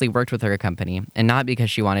previously worked with her company, and not because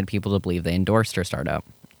she wanted people to believe they endorsed her startup.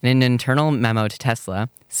 In an internal memo to Tesla,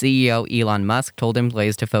 CEO Elon Musk told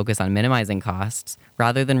employees to focus on minimizing costs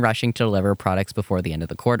rather than rushing to deliver products before the end of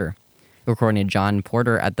the quarter. According to John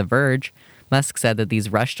Porter at The Verge, Musk said that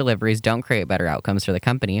these rush deliveries don't create better outcomes for the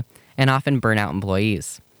company and often burn out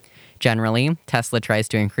employees. Generally, Tesla tries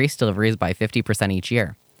to increase deliveries by 50% each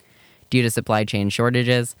year. Due to supply chain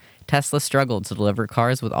shortages, Tesla struggled to deliver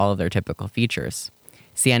cars with all of their typical features.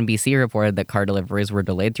 CNBC reported that car deliveries were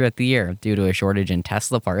delayed throughout the year due to a shortage in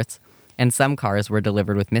Tesla parts, and some cars were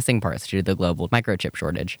delivered with missing parts due to the global microchip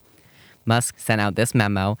shortage. Musk sent out this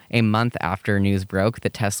memo a month after news broke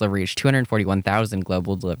that Tesla reached 241,000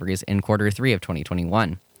 global deliveries in Q3 of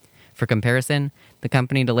 2021. For comparison, the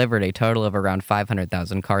company delivered a total of around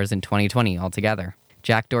 500,000 cars in 2020 altogether.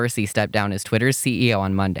 Jack Dorsey stepped down as Twitter's CEO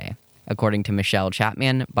on Monday. According to Michelle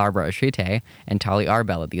Chapman, Barbara Achute, and Tali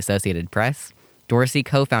Arbel at the Associated Press, Dorsey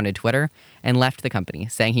co-founded Twitter and left the company,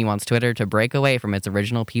 saying he wants Twitter to break away from its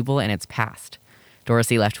original people and its past.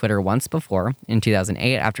 Dorsey left Twitter once before, in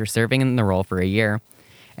 2008 after serving in the role for a year,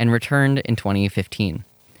 and returned in 2015.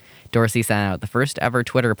 Dorsey sent out the first ever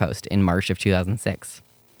Twitter post in March of 2006.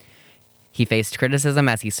 He faced criticism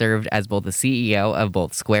as he served as both the CEO of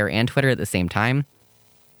both Square and Twitter at the same time,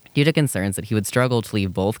 due to concerns that he would struggle to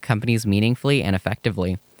lead both companies meaningfully and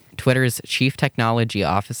effectively. Twitter's chief technology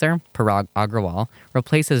officer, Parag Agrawal,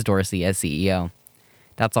 replaces Dorsey as CEO.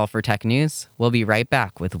 That's all for tech news. We'll be right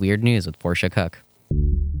back with Weird News with Portia Cook.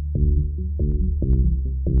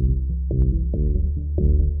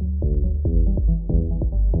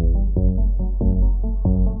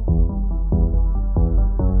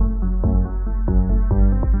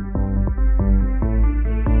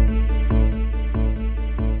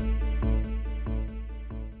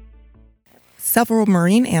 Several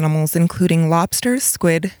marine animals, including lobsters,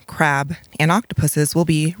 squid, crab, and octopuses, will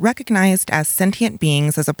be recognized as sentient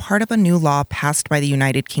beings as a part of a new law passed by the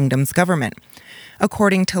United Kingdom's government.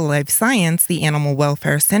 According to Live Science, the Animal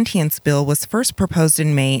Welfare Sentience Bill was first proposed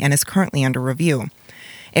in May and is currently under review.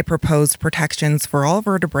 It proposed protections for all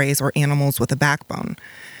vertebrates or animals with a backbone.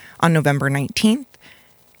 On November 19th,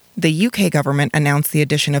 the UK government announced the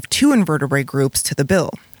addition of 2 invertebrate groups to the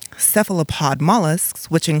bill: cephalopod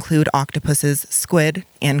mollusks, which include octopuses, squid,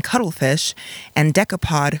 and cuttlefish, and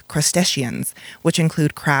decapod crustaceans, which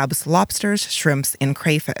include crabs, lobsters, shrimps, and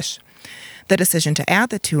crayfish. The decision to add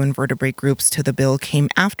the 2 invertebrate groups to the bill came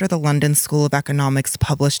after the London School of Economics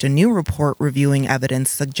published a new report reviewing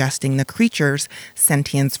evidence suggesting the creature's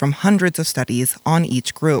sentience from hundreds of studies on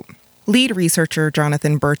each group. Lead researcher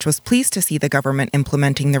Jonathan Birch was pleased to see the government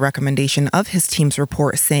implementing the recommendation of his team's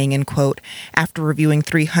report, saying, in quote, "After reviewing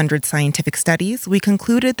 300 scientific studies, we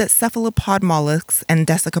concluded that cephalopod mollusks and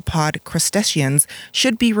decapod crustaceans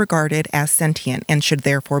should be regarded as sentient and should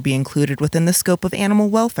therefore be included within the scope of animal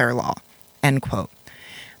welfare law," end quote.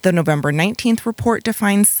 The November 19th report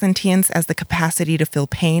defines sentience as the capacity to feel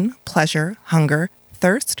pain, pleasure, hunger,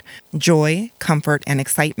 thirst, joy, comfort, and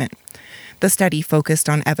excitement. The study focused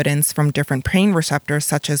on evidence from different pain receptors,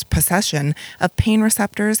 such as possession of pain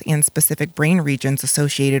receptors and specific brain regions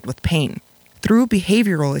associated with pain. Through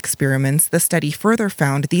behavioral experiments, the study further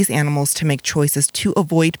found these animals to make choices to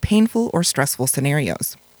avoid painful or stressful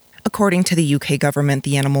scenarios. According to the UK government,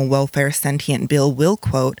 the Animal Welfare Sentient Bill will,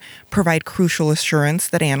 quote, "provide crucial assurance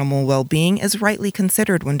that animal well-being is rightly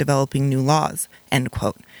considered when developing new laws," end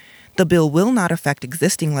quote. The bill will not affect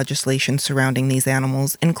existing legislation surrounding these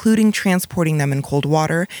animals, including transporting them in cold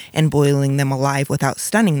water and boiling them alive without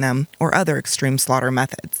stunning them or other extreme slaughter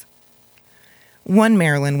methods. One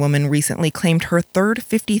Maryland woman recently claimed her third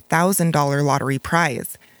 $50,000 lottery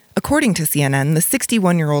prize. According to CNN, the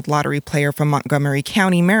 61-year-old lottery player from Montgomery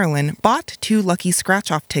County, Maryland, bought 2 lucky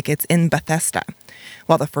scratch-off tickets in Bethesda.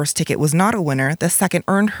 While the first ticket was not a winner, the second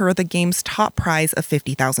earned her the game's top prize of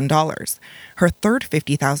 $50,000, her third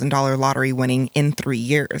 $50,000 lottery winning in 3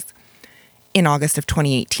 years. In August of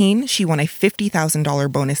 2018, she won a $50,000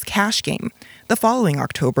 bonus cash game. The following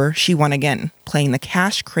October, she won again, playing the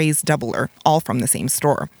Cash Craze Doubler, all from the same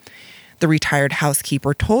store. The retired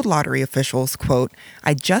housekeeper told lottery officials, quote,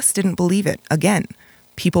 "I just didn't believe it. Again.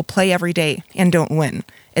 People play every day and don't win.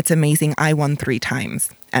 It's amazing I won 3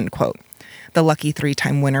 times, end quote. The lucky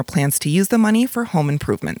 3-time winner plans to use the money for home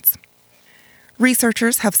improvements.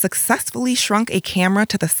 Researchers have successfully shrunk a camera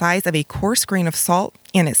to the size of a coarse grain of salt,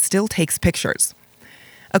 and it still takes pictures.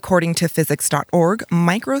 According to physics.org,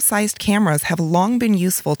 micro-sized cameras have long been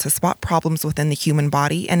useful to spot problems within the human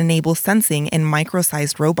body and enable sensing in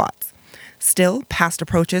micro-sized robots. Still, past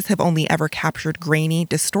approaches have only ever captured grainy,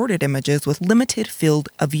 distorted images with limited field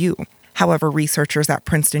of view. However, researchers at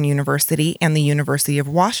Princeton University and the University of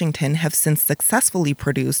Washington have since successfully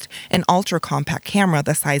produced an ultra-compact camera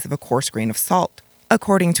the size of a coarse grain of salt.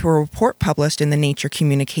 According to a report published in the Nature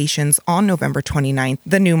Communications on November 29th,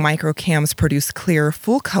 the new microcams produce clear,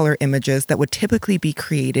 full-color images that would typically be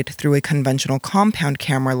created through a conventional compound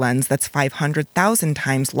camera lens that's 500,000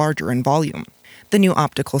 times larger in volume. The new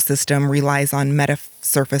optical system relies on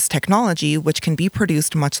metasurface technology, which can be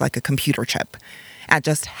produced much like a computer chip. At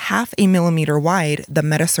just half a millimeter wide, the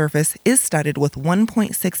metasurface is studded with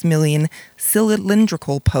 1.6 million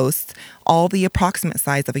cylindrical posts, all the approximate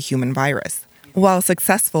size of a human virus. While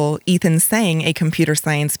successful, Ethan Sang, a computer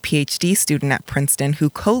science PhD student at Princeton who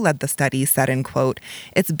co-led the study, said, in quote,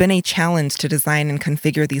 "It's been a challenge to design and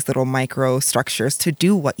configure these little microstructures to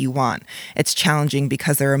do what you want. It's challenging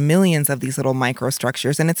because there are millions of these little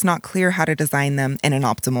microstructures and it's not clear how to design them in an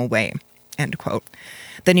optimal way." End quote.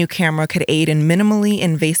 The new camera could aid in minimally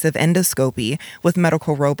invasive endoscopy with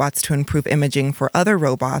medical robots to improve imaging for other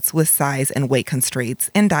robots with size and weight constraints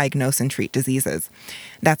and diagnose and treat diseases.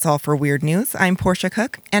 That's all for Weird News. I'm Portia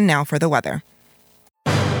Cook, and now for the weather.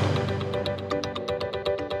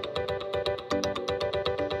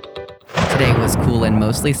 Today was cool and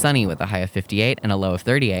mostly sunny with a high of 58 and a low of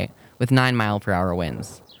 38 with 9-mile-per-hour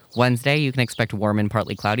winds. Wednesday, you can expect warm and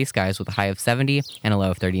partly cloudy skies with a high of 70 and a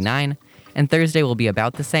low of 39. And Thursday will be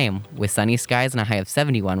about the same, with sunny skies and a high of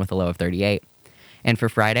 71 with a low of 38. And for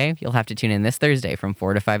Friday, you'll have to tune in this Thursday from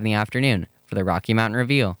 4 to 5 in the afternoon for the Rocky Mountain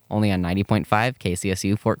Review, only on 90.5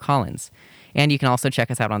 KCSU Fort Collins. And you can also check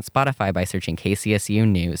us out on Spotify by searching KCSU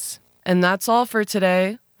News. And that's all for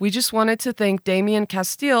today. We just wanted to thank Damian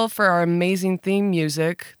Castile for our amazing theme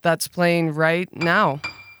music that's playing right now.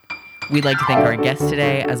 We'd like to thank our guests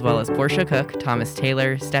today, as well as Portia Cook, Thomas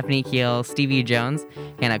Taylor, Stephanie Keel, Stevie Jones,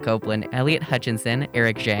 Hannah Copeland, Elliot Hutchinson,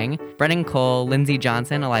 Eric Zhang, Brennan Cole, Lindsay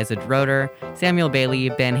Johnson, Eliza Droder, Samuel Bailey,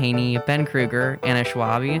 Ben Haney, Ben Kruger, Anna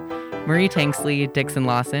Schwabi, Marie Tanksley, Dixon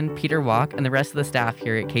Lawson, Peter Walk, and the rest of the staff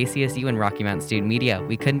here at KCSU and Rocky Mountain Student Media.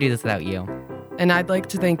 We couldn't do this without you. And I'd like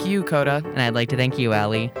to thank you, Coda. And I'd like to thank you,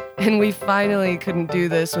 Allie. And we finally couldn't do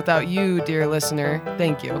this without you, dear listener.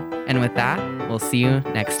 Thank you. And with that, we'll see you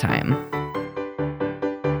next time.